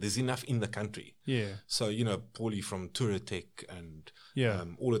gear, there's enough in the country. Yeah. So, Paulie from Touratech and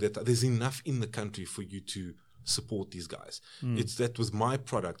all of that, there's enough in the country for you to support these guys. It's that with my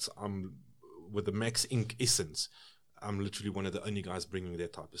products, with the Max Ink Essence, I'm literally one of the only guys bringing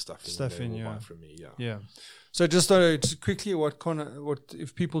that type of stuff in. Buy from me, yeah. So just quickly, what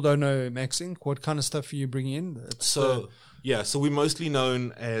if people don't know Max Ink, what kind of stuff are you bringing in? So we're mostly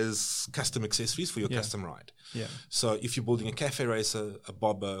known as custom accessories for your custom ride. Yeah. So if you're building a cafe racer, a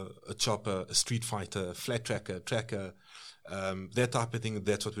bobber, a chopper, a street fighter, a flat tracker, that type of thing,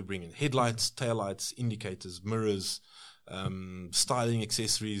 that's what we bring in. Headlights, taillights, indicators, mirrors, styling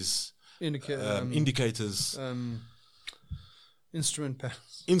accessories, indicators. Instrument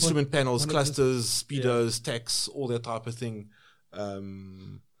panels, clusters, speedos, tacks, all that type of thing.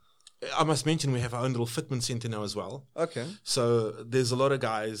 I must mention we have our own little fitment center now as well. Okay. So there's a lot of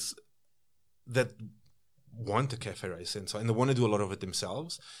guys that want a cafe racer, and they want to do a lot of it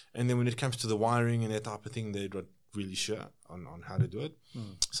themselves. And then when it comes to the wiring and that type of thing, they're not really sure on how to do it.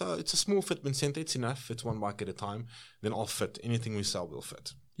 So it's a small fitment center. It's enough. It's one bike at a time. Then I'll fit anything we sell. Will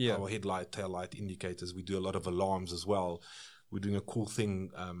fit. Yeah. Our headlight, tail light, indicators. We do a lot of alarms as well. We're doing a cool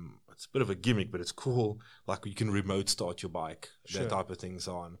thing. It's a bit of a gimmick, but it's cool. Like you can remote start your bike, that type of thing.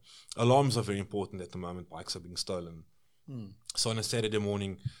 So on. Alarms are very important at the moment. Bikes are being stolen. So on a Saturday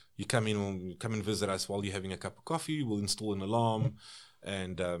morning, you come and visit us while you're having a cup of coffee. We'll install an alarm,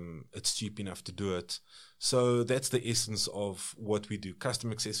 and it's cheap enough to do it. So that's the essence of what we do.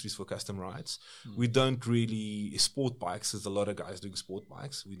 Custom accessories for custom rides. We don't really sport bikes. There's a lot of guys doing sport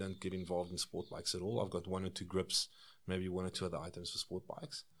bikes. We don't get involved in sport bikes at all. I've got 1 or 2 grips, maybe 1 or 2 other items for sport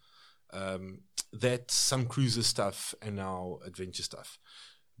bikes. That's some cruiser stuff and now adventure stuff.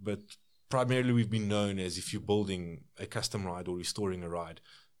 But primarily we've been known as, if you're building a custom ride or restoring a ride,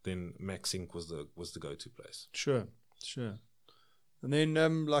 then Max Inc. was the go-to place. Sure. And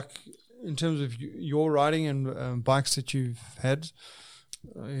then, like, in terms of your riding and bikes that you've had,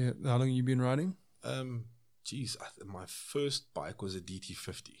 how long have you been riding? My first bike was a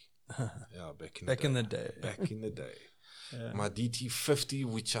DT50. Yeah, back in the day. Yeah. My DT50,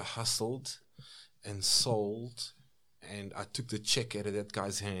 which I hustled and sold, and I took the check out of that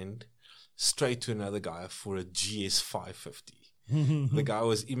guy's hand straight to another guy for a GS 550. The guy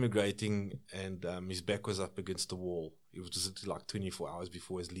was immigrating, and his back was up against the wall. It was just like 24 hours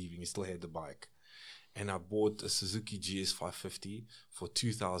before he was leaving. He still had the bike. And I bought a Suzuki GS 550 for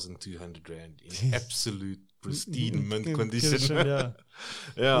 2,200 Rand in absolute pristine mint condition. Yeah.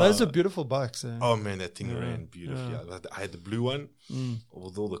 Those are beautiful bikes. Eh? Oh man, that thing ran beautifully. Yeah. I had the blue one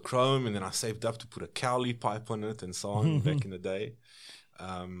with all the chrome, and then I saved up to put a Cowley pipe on it and so on back in the day.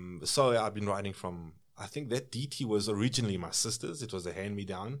 So I've been riding from, I think that DT was originally my sister's. It was a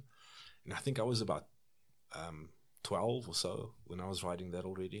hand-me-down. And I think I was about 12 or so when I was riding that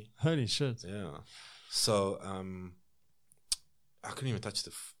already. Holy shit. Yeah. So I couldn't even touch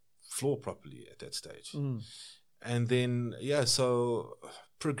the floor properly at that stage. And then, so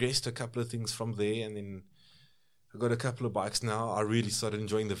progressed a couple of things from there. And then I got a couple of bikes now. I really started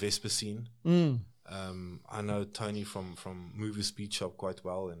enjoying the Vespa scene. I know Tony from Mover Speed Shop quite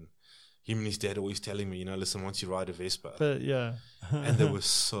well, and him and his dad always telling me, listen, once you ride a Vespa. But yeah. And they were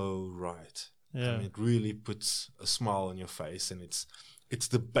so right. Yeah. I mean, it really puts a smile on your face, and it's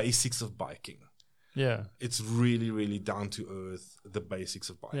the basics of biking. Yeah. It's really, really down to earth, the basics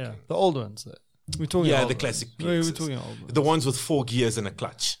of biking. Yeah. The old ones. We're talking the classic pieces. We're talking old ones. The ones with 4 gears and a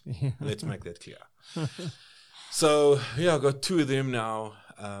clutch. Yeah. Let's make that clear. So, I've got 2 of them now.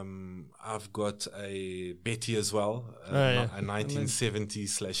 I've got a Betty as well, a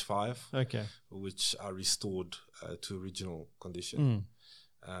 1970/5. Okay. Which I restored to original condition.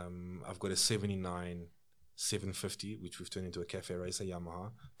 I've got a 79 750, which we've turned into a cafe racer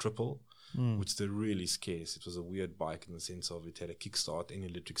Yamaha triple, which they're really scarce. It was a weird bike in the sense of it had a kickstart, an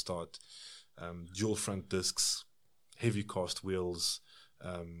electric start, dual front discs, heavy cast wheels,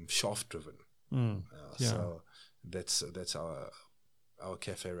 shaft driven. So that's our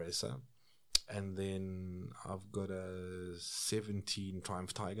cafe racer. And then I've got a 17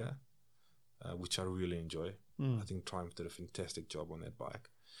 Triumph Tiger, which I really enjoy. I think Triumph did a fantastic job on that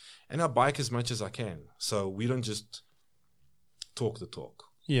bike. And I bike as much as I can. So we don't just talk the talk.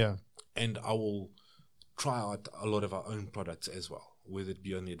 Yeah. And I will try out a lot of our own products as well, whether it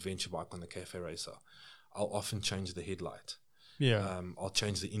be on the adventure bike, on the cafe racer. I'll often change the headlight. Yeah. I'll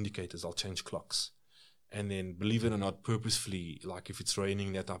change the indicators. I'll change clocks. And then, believe it or not, purposefully, like if it's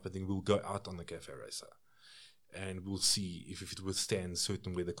raining, that type of thing, we'll go out on the cafe racer. And we'll see if it withstands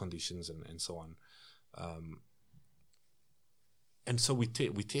certain weather conditions and so on. And so we're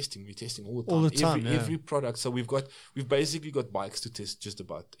testing all the time. Every product. So we've basically got bikes to test just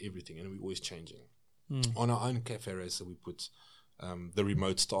about everything, and we're always changing. On our own cafe racer, we put the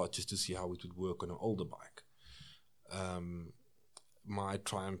remote start just to see how it would work on an older bike. My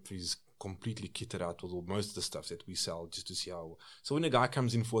Triumph is completely kitted out with most of the stuff that we sell just to see how. So when a guy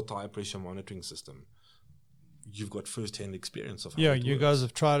comes in for a tire pressure monitoring system, you've got first-hand experience of how it you works. guys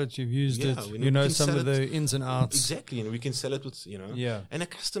have tried it, you've used it, you know some of the ins and outs. Exactly, and we can sell it with, and a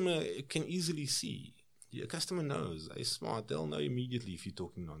customer can easily see. A customer knows, they're smart, they'll know immediately if you're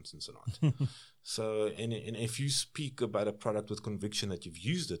talking nonsense or not. So, and if you speak about a product with conviction that you've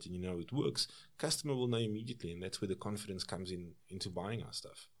used it and you know it works, customer will know immediately, and that's where the confidence comes into buying our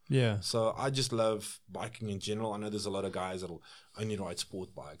stuff. Yeah. So I just love biking in general. I know there's a lot of guys that'll only ride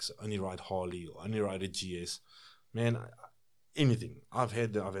sport bikes, only ride Harley, or only ride a GS. Man, anything. I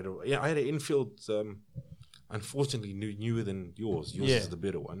had an Enfield, unfortunately newer than yours. Yours is the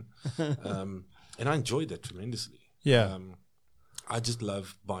better one. And I enjoyed that tremendously. Yeah. I just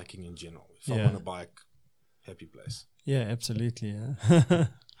love biking in general. If Yeah. I want to bike, happy place. Yeah, absolutely. Yeah.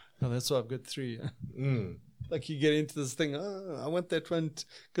 No, that's why I've got 3. Like you get into this thing, I want that one,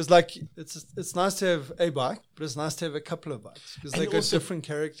 because like it's nice to have a bike, but it's nice to have a couple of bikes because they got different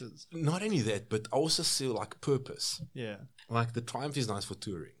characters. Not only that, but I also see like purpose. Yeah. Like the Triumph is nice for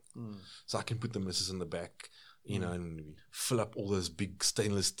touring, so I can put the missus in the back, you know, and we fill up all those big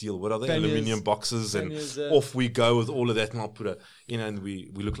stainless steel, what are they, aluminium boxes, and off we go with all of that, and I'll put and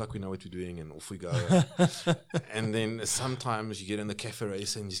we look like we know what we're doing, and off we go. And then sometimes you get in the cafe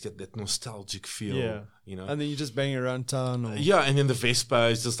race and you just get that nostalgic feel, you know. And then you just bang around town. Or and then the Vespa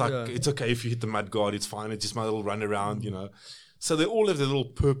is just like, it's okay if you hit the mud guard, it's fine, it's just my little run around, you know. So they all have their little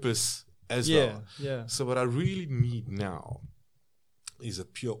purpose as well. Yeah. So what I really need now is a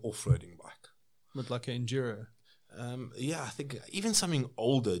pure off-roading bike. With like an Enduro. I think even something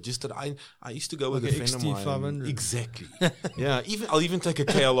older. Just that I used to go like with a friend of mine. XT500. Exactly. Yeah. I'll even take a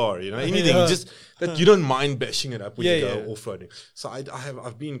KLR. You know, anything just that you don't mind bashing it up when you go off roading. So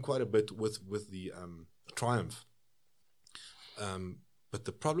I've been quite a bit with the Triumph. But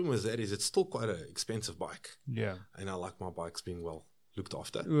the problem with that is it's still quite an expensive bike. Yeah. And I like my bikes being well looked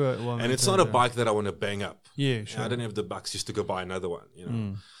after. Well, and it's not a bike that I want to bang up. Yeah, sure. I don't have the bucks just to go buy another one. You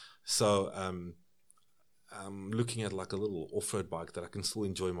know. So I'm looking at like a little off-road bike that I can still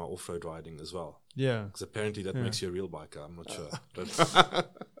enjoy my off-road riding as well. Yeah. Because apparently that makes you a real biker. I'm not sure. But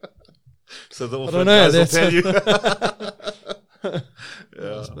so the I don't know. guys will tell you.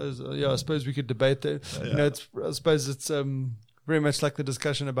 I suppose we could debate that. You know, I suppose it's very much like the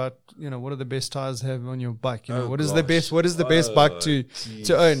discussion about, you know, what are the best tires to have on your bike? You know, what is the best bike to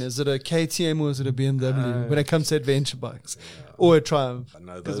own? Is it a KTM or is it a BMW when it comes to adventure bikes or a Triumph?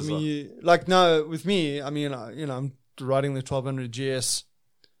 Because I mean, with me, I mean, I'm riding the 1200 GS,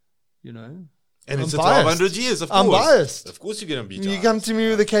 you know. And it's a 1200 GS, of course. I'm biased. Of course you're going to be You come to me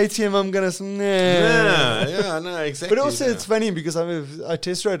with a KTM, I'm going to say, nah. No, exactly. But also it's funny because I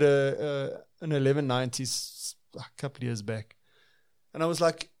test rode an 1190 a couple of years back. And I was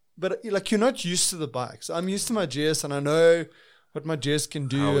like, but like, you're not used to the bikes. I'm used to my GS and I know what my GS can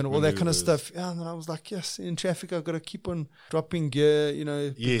do and all that kind of stuff. Yeah, and then I was like, yes, in traffic, I've got to keep on dropping gear, you know.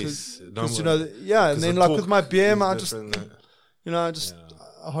 Because, you know, and then like with my BM, I just, you know,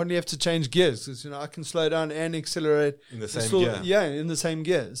 I hardly have to change gears because, you know, I can slow down and accelerate. In the same gear. Yeah, in the same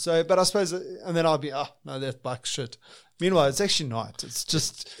gear. So, but I suppose, and then I'll be, no, that bike's shit. Meanwhile, it's actually not. It's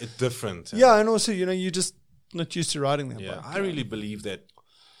just. It's different. Yeah, and also, you know, you just not used to riding that bike. I really believe that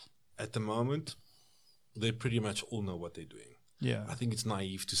at the moment, they pretty much all know what they're doing. Yeah. I think it's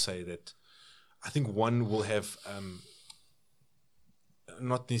naive to say that. I think one will have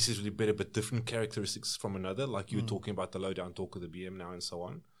not necessarily better, but different characteristics from another. Like you were talking about the low-down torque of the BM now and so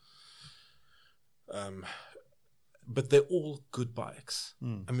on. But they're all good bikes.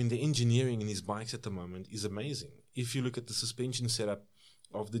 I mean, the engineering in these bikes at the moment is amazing. If you look at the suspension setup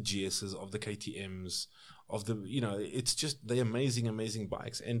of the GSs, of the KTMs, of the, you know, it's just, they're amazing, amazing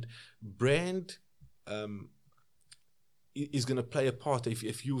bikes. And brand is going to play a part.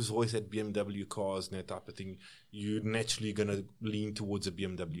 If you was always at BMW cars and that type of thing, you're naturally going to lean towards a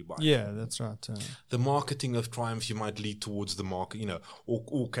BMW bike. Yeah, that's right. The marketing of Triumph, you might lead towards the market, you know,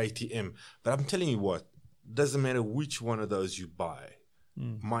 or KTM. But I'm telling you what, doesn't matter which one of those you buy.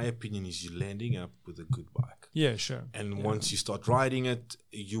 My opinion is you're landing up with a good bike. Yeah, sure. And once you start riding it,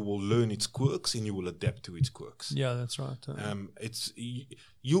 you will learn its quirks and you will adapt to its quirks. Yeah, that's right. It's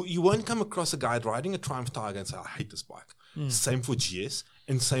you won't come across a guy riding a Triumph Tiger and say, I hate this bike. Same for GS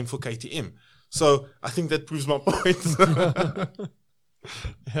and same for KTM. So I think that proves my point.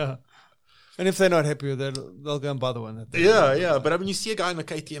 Yeah. And if they're not happy with it, they'll go and buy the one. But I mean, you see a guy in a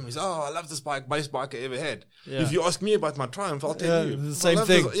KTM, he's, I love this bike, best bike I ever had. Yeah. If you ask me about my Triumph, I'll tell you. The same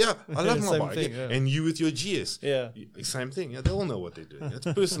thing. I love my bike. Thing, And you with your GS. Yeah. Same thing. Yeah, they all know what they're doing. It's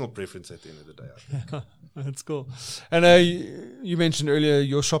personal preference at the end of the day, I think. That's cool. And you mentioned earlier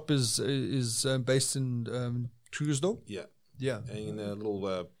your shop is based in Krugersdorp? Yeah. Yeah. In a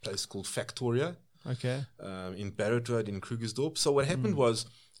little place called Factoria. Okay. In Barrett Road in Krugersdorp. So what happened was,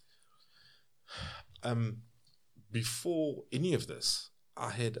 before any of this, I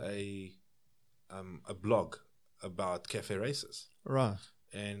had a blog about cafe races. Right.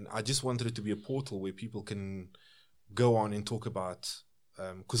 And I just wanted it to be a portal where people can go on and talk about,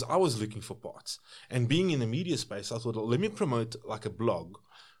 because I was looking for parts. And being in the media space, I thought, let me promote like a blog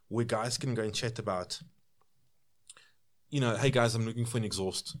where guys can go and chat about, you know, hey guys, I'm looking for an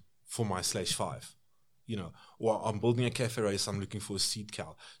exhaust for my /5. You know, or I'm building a cafe race, I'm looking for a seat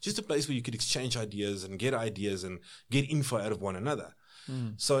cal. Just a place where you could exchange ideas and get info out of one another.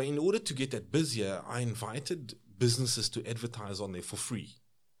 So in order to get that busier, I invited businesses to advertise on there for free.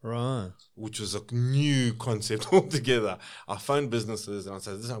 Right. Which was a new concept altogether. I phoned businesses and I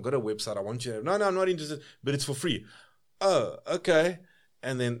said, listen, I've got a website. I want you to... No, I'm not interested, but it's for free. Oh, okay.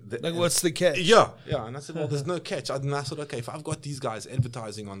 And then... what's the catch? Yeah. And I said, well, there's no catch. And I said, okay, if I've got these guys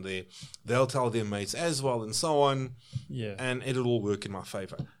advertising on there, they'll tell their mates as well and so on. Yeah. And it'll all work in my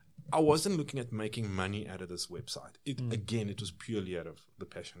favor. I wasn't looking at making money out of this website. Again, it was purely out of the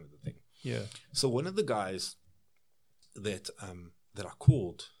passion of the thing. Yeah. So one of the guys that I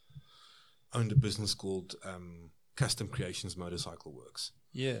called owned a business called Custom Creations Motorcycle Works.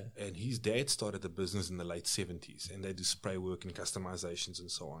 Yeah. And his dad started the business in the late 70s, and they do spray work and customizations and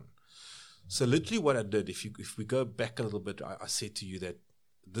so on. So literally what I did, if we go back a little bit, I said to you that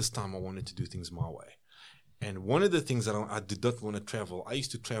this time I wanted to do things my way. And one of the things that I did not want to travel, I used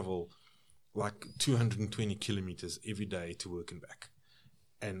to travel like 220 kilometers every day to work and back.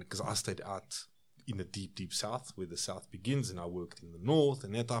 And because I stayed out in the deep, deep south, where the south begins, and I worked in the north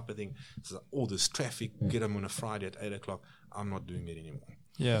and that type of thing. So all this traffic, get them on a Friday at 8 o'clock, I'm not doing it anymore.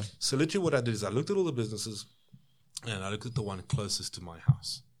 Yeah. So literally what I did is I looked at all the businesses, and I looked at the one closest to my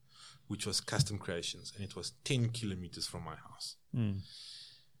house, which was Custom Creations, and it was 10 kilometers from my house.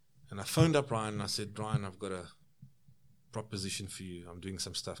 And I phoned up Ryan, and I said, Ryan, I've got a proposition for you. I'm doing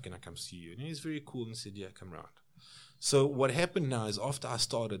some stuff. Can I come see you? And he's very cool and said, yeah, come round. So what happened now is after I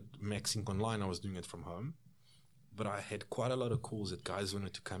started Maxink Online, I was doing it from home, but I had quite a lot of calls that guys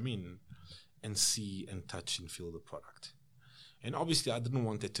wanted to come in and see and touch and feel the product. And obviously I didn't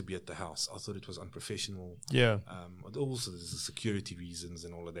want that to be at the house. I thought it was unprofessional. Yeah. But also there's the security reasons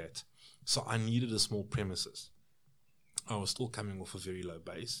and all of that. So I needed a small premises. I was still coming off a very low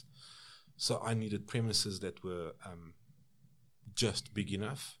base. So I needed premises that were just big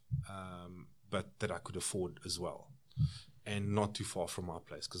enough, but that I could afford as well. And not too far from my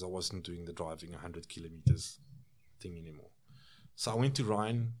place, because I wasn't doing the driving 100 kilometers thing anymore. So I went to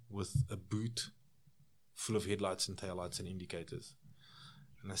Ryan with a boot full of headlights and taillights and indicators.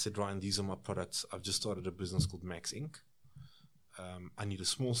 And I said, Ryan, these are my products. I've just started a business called Maxink. I need a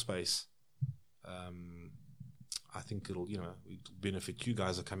small space. I think it'll benefit you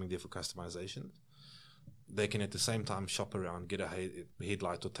guys are coming there for customization. They can at the same time shop around, get a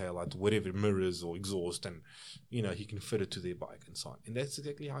headlight or tail light, whatever, mirrors or exhaust, and he can fit it to their bike and so on. And that's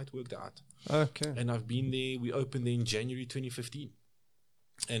exactly how it worked out. Okay. And I've been there. We opened there in January 2015,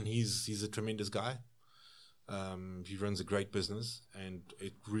 and he's a tremendous guy. He runs a great business, and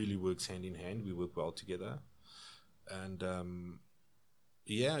it really works hand in hand. We work well together, and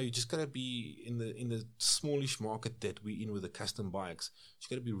you just gotta be in the smallish market that we're in with the custom bikes.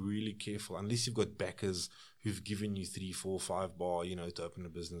 You gotta be really careful, unless you've got backers who've given you 3, 4, 5 bar, to open a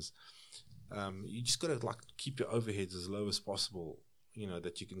business. You just gotta keep your overheads as low as possible,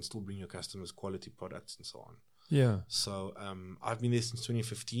 that you can still bring your customers quality products and so on. Yeah. So I've been there since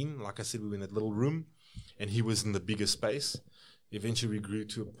 2015. Like I said, we were in that little room, and he was in the bigger space. Eventually, we grew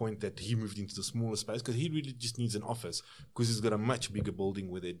to a point that he moved into the smaller space because he really just needs an office, because he's got a much bigger building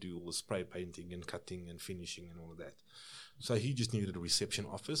where they do all the spray painting and cutting and finishing and all of that. So he just needed a reception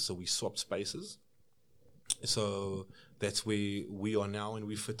office, so we swapped spaces. So that's where we are now, and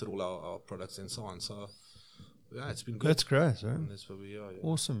we fitted all our products and so on. So, yeah, it's been good. That's great, right? And that's where we are. Yeah.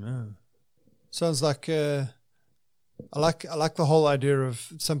 Awesome, yeah. Sounds like... I like the whole idea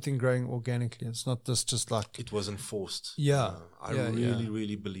of something growing organically. It's not just like... It wasn't forced. Yeah. I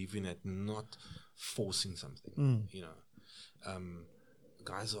really believe in it, not forcing something.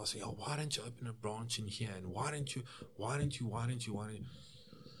 Guys are saying, why don't you open a branch in here? And why don't you?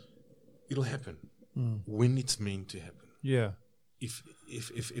 It'll happen when it's meant to happen. Yeah. If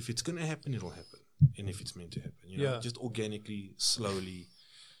it's going to happen, it'll happen. And if it's meant to happen, just organically, slowly.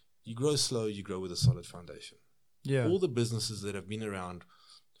 You grow slow, you grow with a solid foundation. Yeah. All the businesses that have been around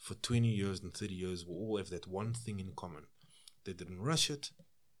for 20 years and 30 years will all have that one thing in common. They didn't rush it.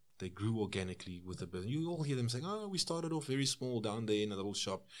 They grew organically with the business. You all hear them saying, we started off very small down there in a little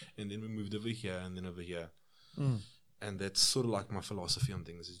shop, and then we moved over here and then over here. And that's sort of like my philosophy on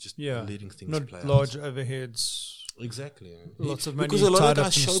things. It's just letting things play out. Not large overheads. Exactly. Lots of money because a lot tied of up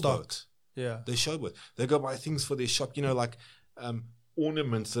guys in stock. showboat. Yeah. They showboat. They go buy things for their shop,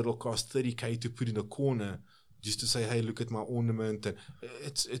 ornaments that'll cost 30K to put in a corner, just to say, hey, look at my ornament. And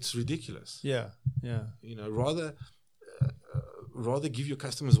it's ridiculous. Yeah, yeah. Rather give your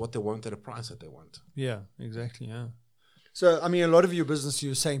customers what they want at a price that they want. Yeah, exactly, yeah. So, I mean, a lot of your business,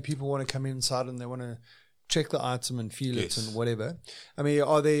 you're saying people want to come inside and they want to check the item and feel it and whatever. I mean,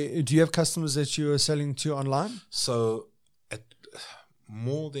 do you have customers that you are selling to online? So,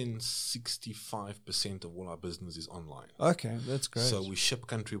 more than 65% of all our business is online. Okay, that's great. So we ship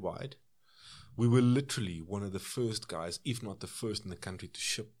countrywide. We were literally one of the first guys, if not the first in the country, to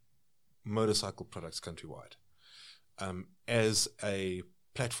ship motorcycle products countrywide as a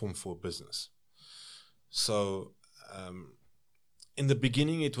platform for business. So in the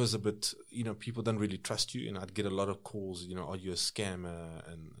beginning, it was a bit, people don't really trust you, and I'd get a lot of calls, are you a scammer?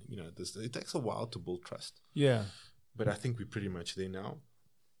 And, it takes a while to build trust. Yeah. But I think we're pretty much there now.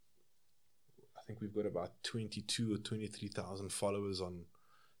 I think we've got about 22 or 23,000 followers on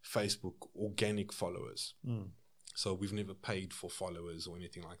Facebook, organic followers. So we've never paid for followers or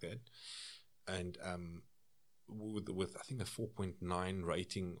anything like that. And with I think a 4.9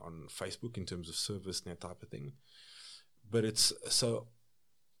 rating on Facebook in terms of service and that type of thing. But it's so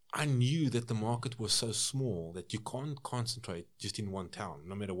I knew that the market was so small that you can't concentrate just in one town,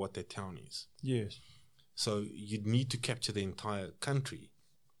 no matter what that town is. Yes. So you'd need to capture the entire country.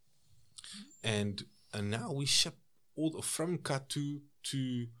 And now we ship all from Katu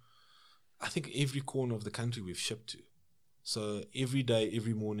to, I think, every corner of the country we've shipped to. So every day,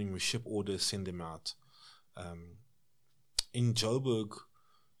 every morning, we ship orders, send them out. In Joburg,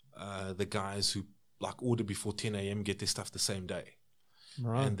 the guys who order before 10 a.m. get their stuff the same day.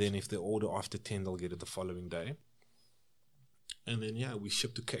 Right. And then if they order after 10, they'll get it the following day. And then, we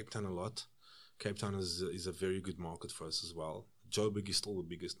ship to Cape Town a lot. Cape Town is a very good market for us as well. Joburg is still the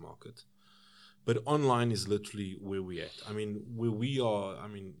biggest market. But online is literally where we're at. I mean, where we are,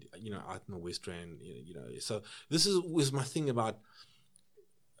 out in the West Rand, So this was my thing about,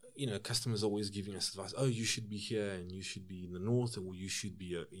 customers always giving us advice. Oh, you should be here and you should be in the north, or you should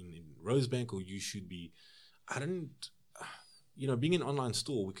be in Rosebank, or you should be... being an online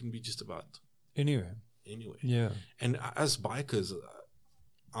store, we can be just about... Anywhere. Yeah. And as bikers...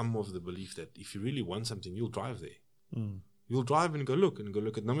 I'm of the belief that if you really want something, you'll drive there. You'll drive and go look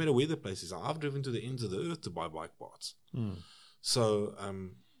at no matter where the place is. I've driven to the ends of the earth to buy bike parts. So,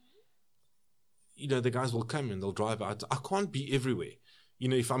 the guys will come and they'll drive out. I can't be everywhere.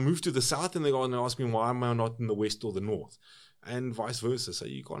 If I move to the south and they go and ask me why am I not in the west or the north, and vice versa. So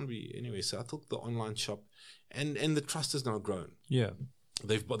you can't be anyway. So I took the online shop, and the trust has now grown. Yeah,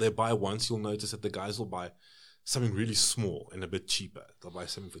 they buy once. You'll notice that the guys will buy something really small and a bit cheaper. They'll buy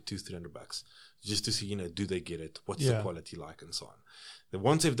something for $200-300 just to see, do they get it? What's the quality like, and so on. Then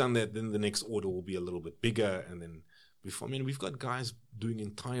once they've done that, then the next order will be a little bit bigger. And then we've got guys doing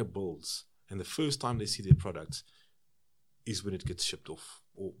entire builds, and the first time they see their products is when it gets shipped off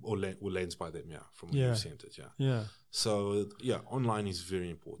or lands by them, from where you sent it, Yeah. So, online is very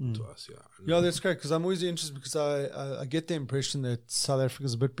important to us, Yeah, that's great, because I'm always interested, because I get the impression that South Africa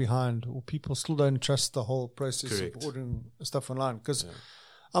is a bit behind, or people still don't trust the whole process of ordering stuff online, because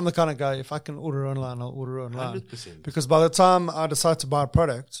I'm the kind of guy, if I can order online, I'll order online. 100%. Because by the time I decide to buy a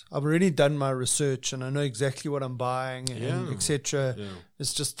product, I've already done my research and I know exactly what I'm buying and etc. Yeah.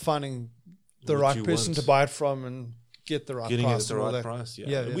 It's just finding the right person to buy it from and get the right Getting price. Getting it at the right price,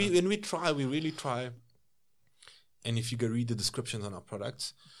 We really try. And if you go read the descriptions on our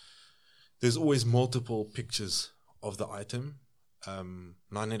products, there's always multiple pictures of the item. 9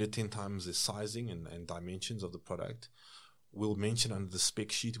 out of 10 times the sizing and dimensions of the product. We'll mention under the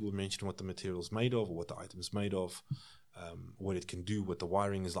spec sheet, we'll mention what the material is made of, or what the item is made of, what it can do, what the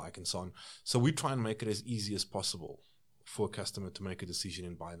wiring is like, and so on. So we try and make it as easy as possible for a customer to make a decision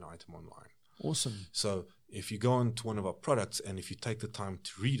and buy an item online. Awesome. So if you go on to one of our products and if you take the time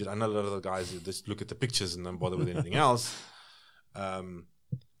to read it, I know a lot of the guys just look at the pictures and don't bother with anything else. But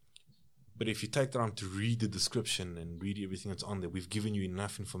if you take the time to read the description and read everything that's on there, we've given you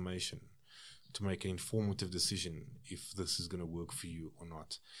enough information to make an informative decision if this is going to work for you or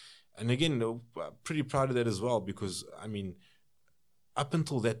not. And again, pretty proud of that as well, because, up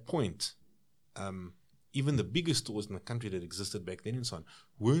until that point, even the biggest stores in the country that existed back then and so on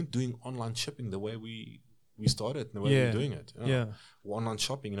weren't doing online shipping the way we started, the way we're doing it. Online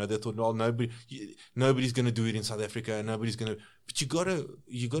shopping, they thought, well, nobody's going to do it in South Africa, nobody's going to. But you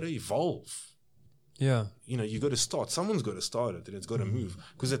gotta evolve. Yeah. You got to start. Someone's got to start it, and it's got to move.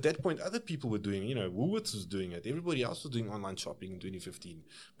 Because at that point, other people were doing, Woolworths was doing it. Everybody else was doing online shopping in 2015.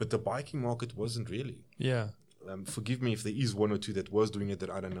 But the biking market wasn't really. Yeah. Forgive me if there is one or two that was doing it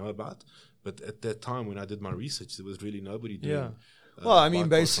that I don't know about. But at that time, when I did my research, there was really nobody doing it. Well,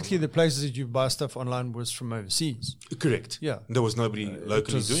 basically, the places that you buy stuff online was from overseas. Correct. Yeah. There was nobody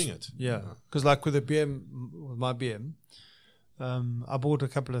locally doing it. Yeah. Because like with my BM, I bought a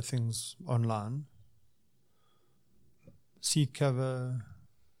couple of things online. Seat cover,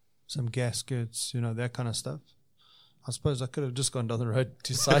 some gaskets, that kind of stuff. I suppose I could have just gone down the road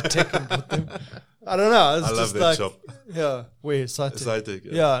to SciTech and bought them. I don't know. It's I just love that like, shop. Yeah, where SciTech? SciTech,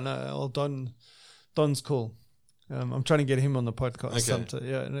 Yeah, no, old Don's cool. I'm trying to get him on the podcast sometime.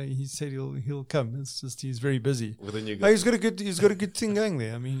 Yeah, no, he said he'll come. It's just he's very busy. Well, then you No, he's got a good thing going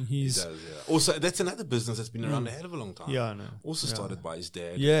there. I mean, he does, yeah. Also, that's another business that's been around a hell of a long time. Yeah, I know. Also started by his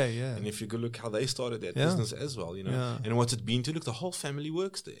dad. Yeah, yeah. And if you go look how they started that business as well, you know. Yeah. And what's it been to? Look, the whole family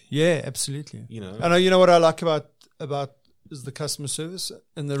works there. Yeah, absolutely. You know. I know. You know what I like about is the customer service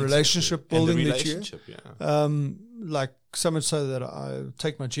and the relationship building and the that you. relationship, yeah. Like so much so that I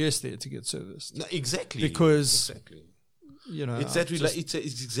take my GS there to get serviced. No, exactly. Because you know, it's it's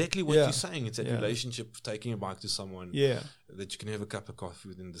exactly what you're saying. It's that relationship of taking a bike to someone that you can have a cup of coffee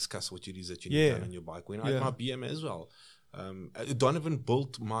with and discuss what it is that you need done on your bike. When I had my BM as well, Donovan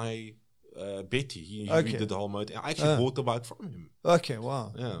built my Betty. He redid the whole motor. I actually bought the bike from him. Okay,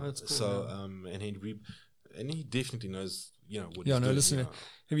 wow. Yeah. That's cool, so and he definitely knows, you know, what he's doing. Listen, You know.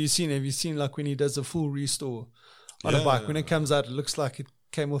 have you seen like when he does a full restore on a bike, when it comes out, it looks like it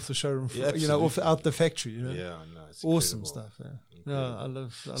came off the showroom, you know, out the factory, you know. Yeah, no, it's awesome incredible. stuff. Yeah. No, I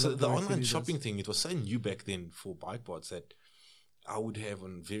love the online shopping thing. It was so new back then for bike parts that I would have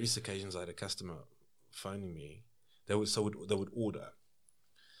on various occasions. I had a customer phoning me. They would order,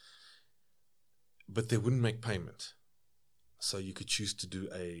 but they wouldn't make payment. So you could choose to do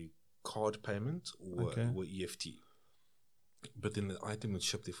a card payment or EFT. But then the item would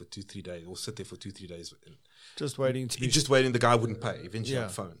ship there for 2-3 days, or sit there for 2-3 days, just waiting to be waiting. The guy wouldn't pay. Eventually, I'd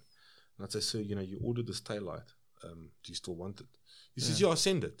phone, and I'd say, "Sir, you know, you ordered this taillight. Do you still want it?" He says, "Yeah, I'll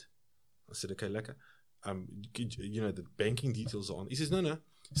send it." I said, "Okay, lekker. You know, the banking details are on." He says, "No,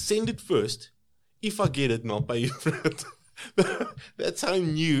 send it first. If I get it, and I'll pay you for it." That's how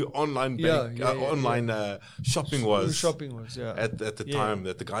new online shopping was. At the time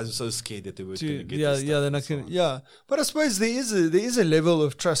that the guys were so scared that they were going to get this stuff. They're not going to. But I suppose there is a level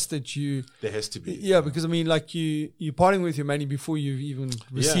of trust that there has to be. Yeah, because I mean, like you're parting with your money before you've even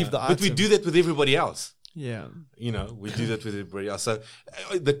received the item. But we do that with everybody else. Yeah. You know, we do that with everybody else. So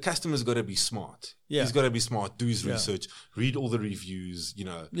the customer's got to be smart. Yeah. He's got to be smart, do his research, read all the reviews, you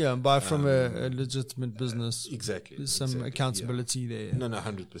know. Yeah, and buy from a legitimate business. Exactly. There's some accountability there. No,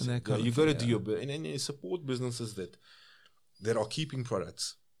 100%. You've got to do your bit. And you support businesses that are keeping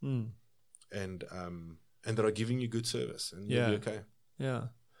products and that are giving you good service, and you'll be okay. Yeah.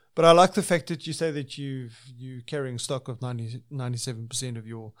 But I like the fact that you say that you're carrying stock of 97% of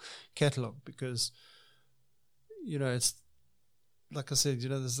your catalog, because you know, it's like I said, you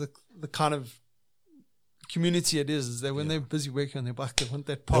know, there's the kind of community it is that when they're busy working on their bike, they want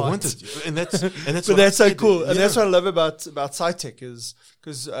that part. They want it, and that's but that's so cool, and that's what I love about SciTech is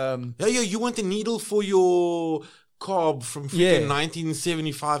because you want a needle for your carb from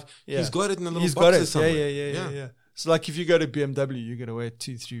 1975. He's got it in a little box or something. Yeah. So like if you go to BMW, you're gonna wait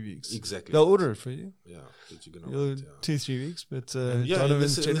 2-3 weeks. Exactly. They'll order it for you. Yeah, but you're gonna wait 2-3 weeks. But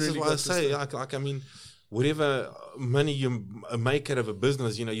this is why I say, like I mean, whatever money you make out of a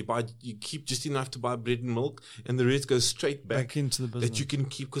business, you know, you keep just enough to buy bread and milk, and the rest goes straight back into the business that you can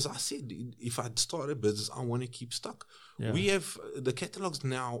keep. Because I said, if I'd start a business, I want to keep stock. Yeah. We have the catalog's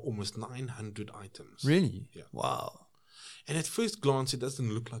now almost 900 items. Really? Yeah. Wow. And at first glance, it doesn't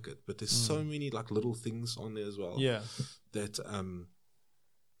look like it, but there's so many like little things on there as well. Yeah. That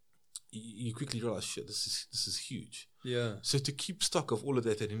you quickly realize, shit, this is huge. Yeah. So to keep stock of all of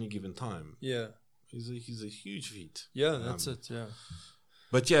that at any given time. Yeah. He's a huge feat. Yeah, that's it. Yeah,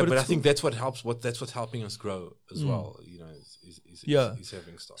 but I think that's what helps. That's what's helping us grow as well. You know, is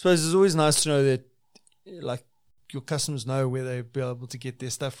having stuff. I suppose it's always nice to know that, like, your customers know where they'll be able to get their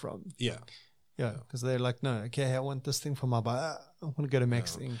stuff from. Yeah, because they're like, no, okay, I want this thing for my bike. I want to go to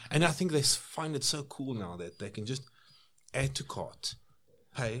Max thing. And I think they find it so cool now that they can just add to cart,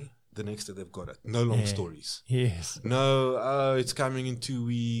 pay. The next day they've got it. No long stories. Yes. No, it's coming in 2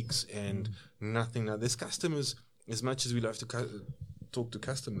 weeks and nothing. Now, there's customers, as much as we love to talk to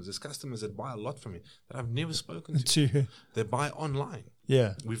customers, there's customers that buy a lot from me that I've never spoken to. They buy online.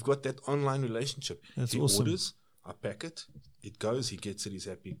 Yeah. We've got that online relationship. That's he awesome. Orders, I pack it, it goes, he gets it, he's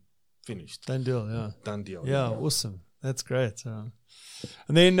happy, finished. Done deal, yeah. Done deal. Yeah, awesome. That's great. And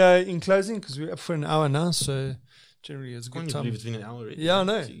then in closing, because we're up for an hour now, so... Generally, it's a good time. I believe it's been an hour already. Yeah, I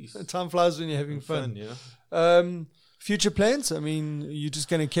know. Jeez. Time flies when you're having fun. Future plans? I mean, you're just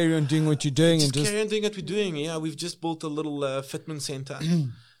going to carry on doing what you're doing and just carry on doing what we're doing. Yeah, we've just built a little fitment center,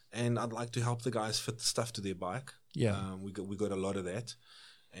 and I'd like to help the guys fit the stuff to their bike. Yeah, we got a lot of that,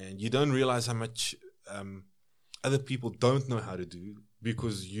 and you don't realize how much other people don't know how to do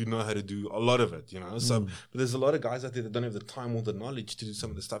because you know how to do a lot of it, you know. So, but there's a lot of guys out there that don't have the time or the knowledge to do some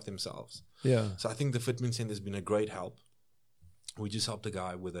of the stuff themselves. Yeah. So I think the Fitment Center has been a great help. We just helped a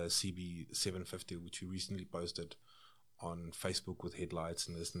guy with a CB750, which we recently posted on Facebook with headlights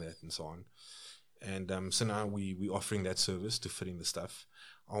and this and that and so on. And so now we're offering that service to fit in the stuff.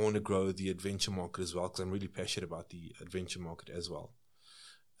 I want to grow the adventure market as well because I'm really passionate about the adventure market as well.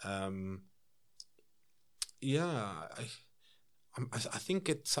 I think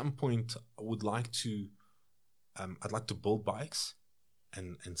at some point I would like to, I'd like to build bikes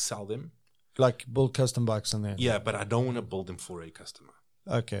and sell them. Like build custom bikes on there. Yeah, but I don't want to build them for a customer.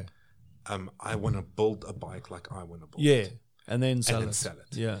 Okay. I want to build a bike like I want to build. Yeah, and then sell it.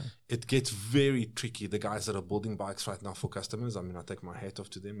 Yeah. It gets very tricky. The guys that are building bikes right now for customers, I mean, I take my hat off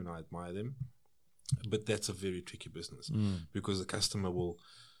to them and I admire them. But that's a very tricky business because the customer will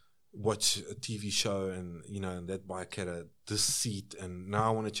watch a TV show and, you know, and that bike had this seat and now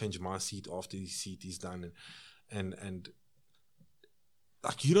I want to change my seat after the seat is done. And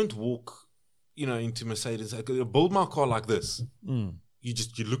like you don't walk, you know, into Mercedes, like, build my car like this.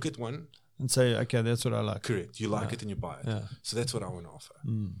 You look at one and say, okay, that's what I like. Correct. You like it and you buy it. Yeah. So that's what I want to offer.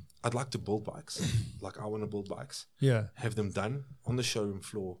 I'd like to build bikes like I want to build bikes. Yeah. Have them done on the showroom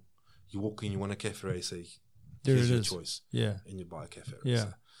floor. You walk in, you want a cafe racer. There here's it your is. choice. Yeah. And you buy a cafe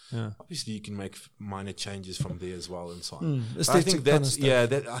racer. Yeah. Yeah. Obviously, you can make minor changes from there as well and so on. I think that's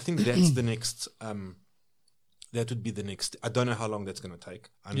I think that's the next. That would be the next. I don't know how long that's going to take.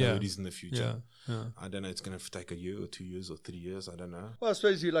 I know it is in the future. Yeah. I don't know. It's going to take a year or 2 years or 3 years. I don't know. Well, I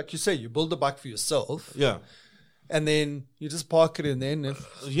suppose you, like you say, you build a bike for yourself. Yeah. And then you just park it in there. And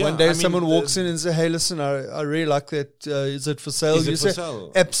if one day someone walks in and says, hey, listen, I really like that. Is it for sale? Is you it say, for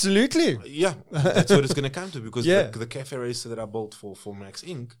sale? Absolutely. Yeah. That's what it's going to come to because Yeah. the cafe racer that I built for Max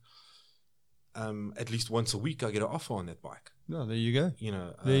Inc., at least once a week, I get an offer on that bike. No, there you go. You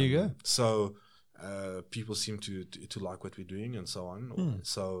know. There you go. So people seem to like what we're doing and so on.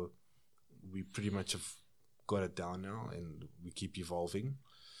 So we pretty much have got it down now and we keep evolving.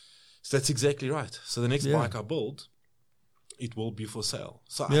 So that's exactly right. So the next bike I build, it will be for sale.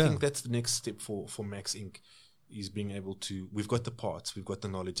 So I think that's the next step for Max Inc. is being able to, we've got the parts, we've got the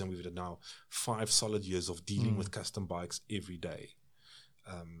knowledge, and we've had now 5 solid years of dealing with custom bikes every day.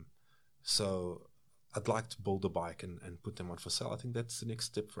 So I'd like to build a bike and put them on for sale. I think that's the next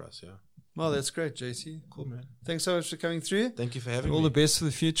step for us, yeah. Well, that's great, JC. Cool, man. Thanks so much for coming through. Thank you for having me. All the best for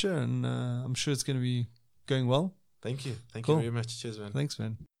the future, and I'm sure it's going to be going well. Thank you. Thank Cool. you very much. Cheers, man. Thanks,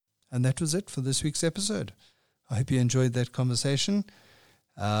 man. And that was it for this week's episode. I hope you enjoyed that conversation.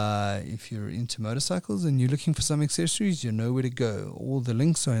 If you're into motorcycles and you're looking for some accessories, you know where to go. All the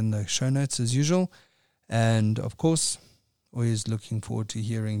links are in the show notes as usual. And, of course, always looking forward to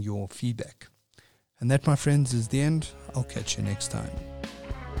hearing your feedback. And that, my friends, is the end. I'll catch you next time.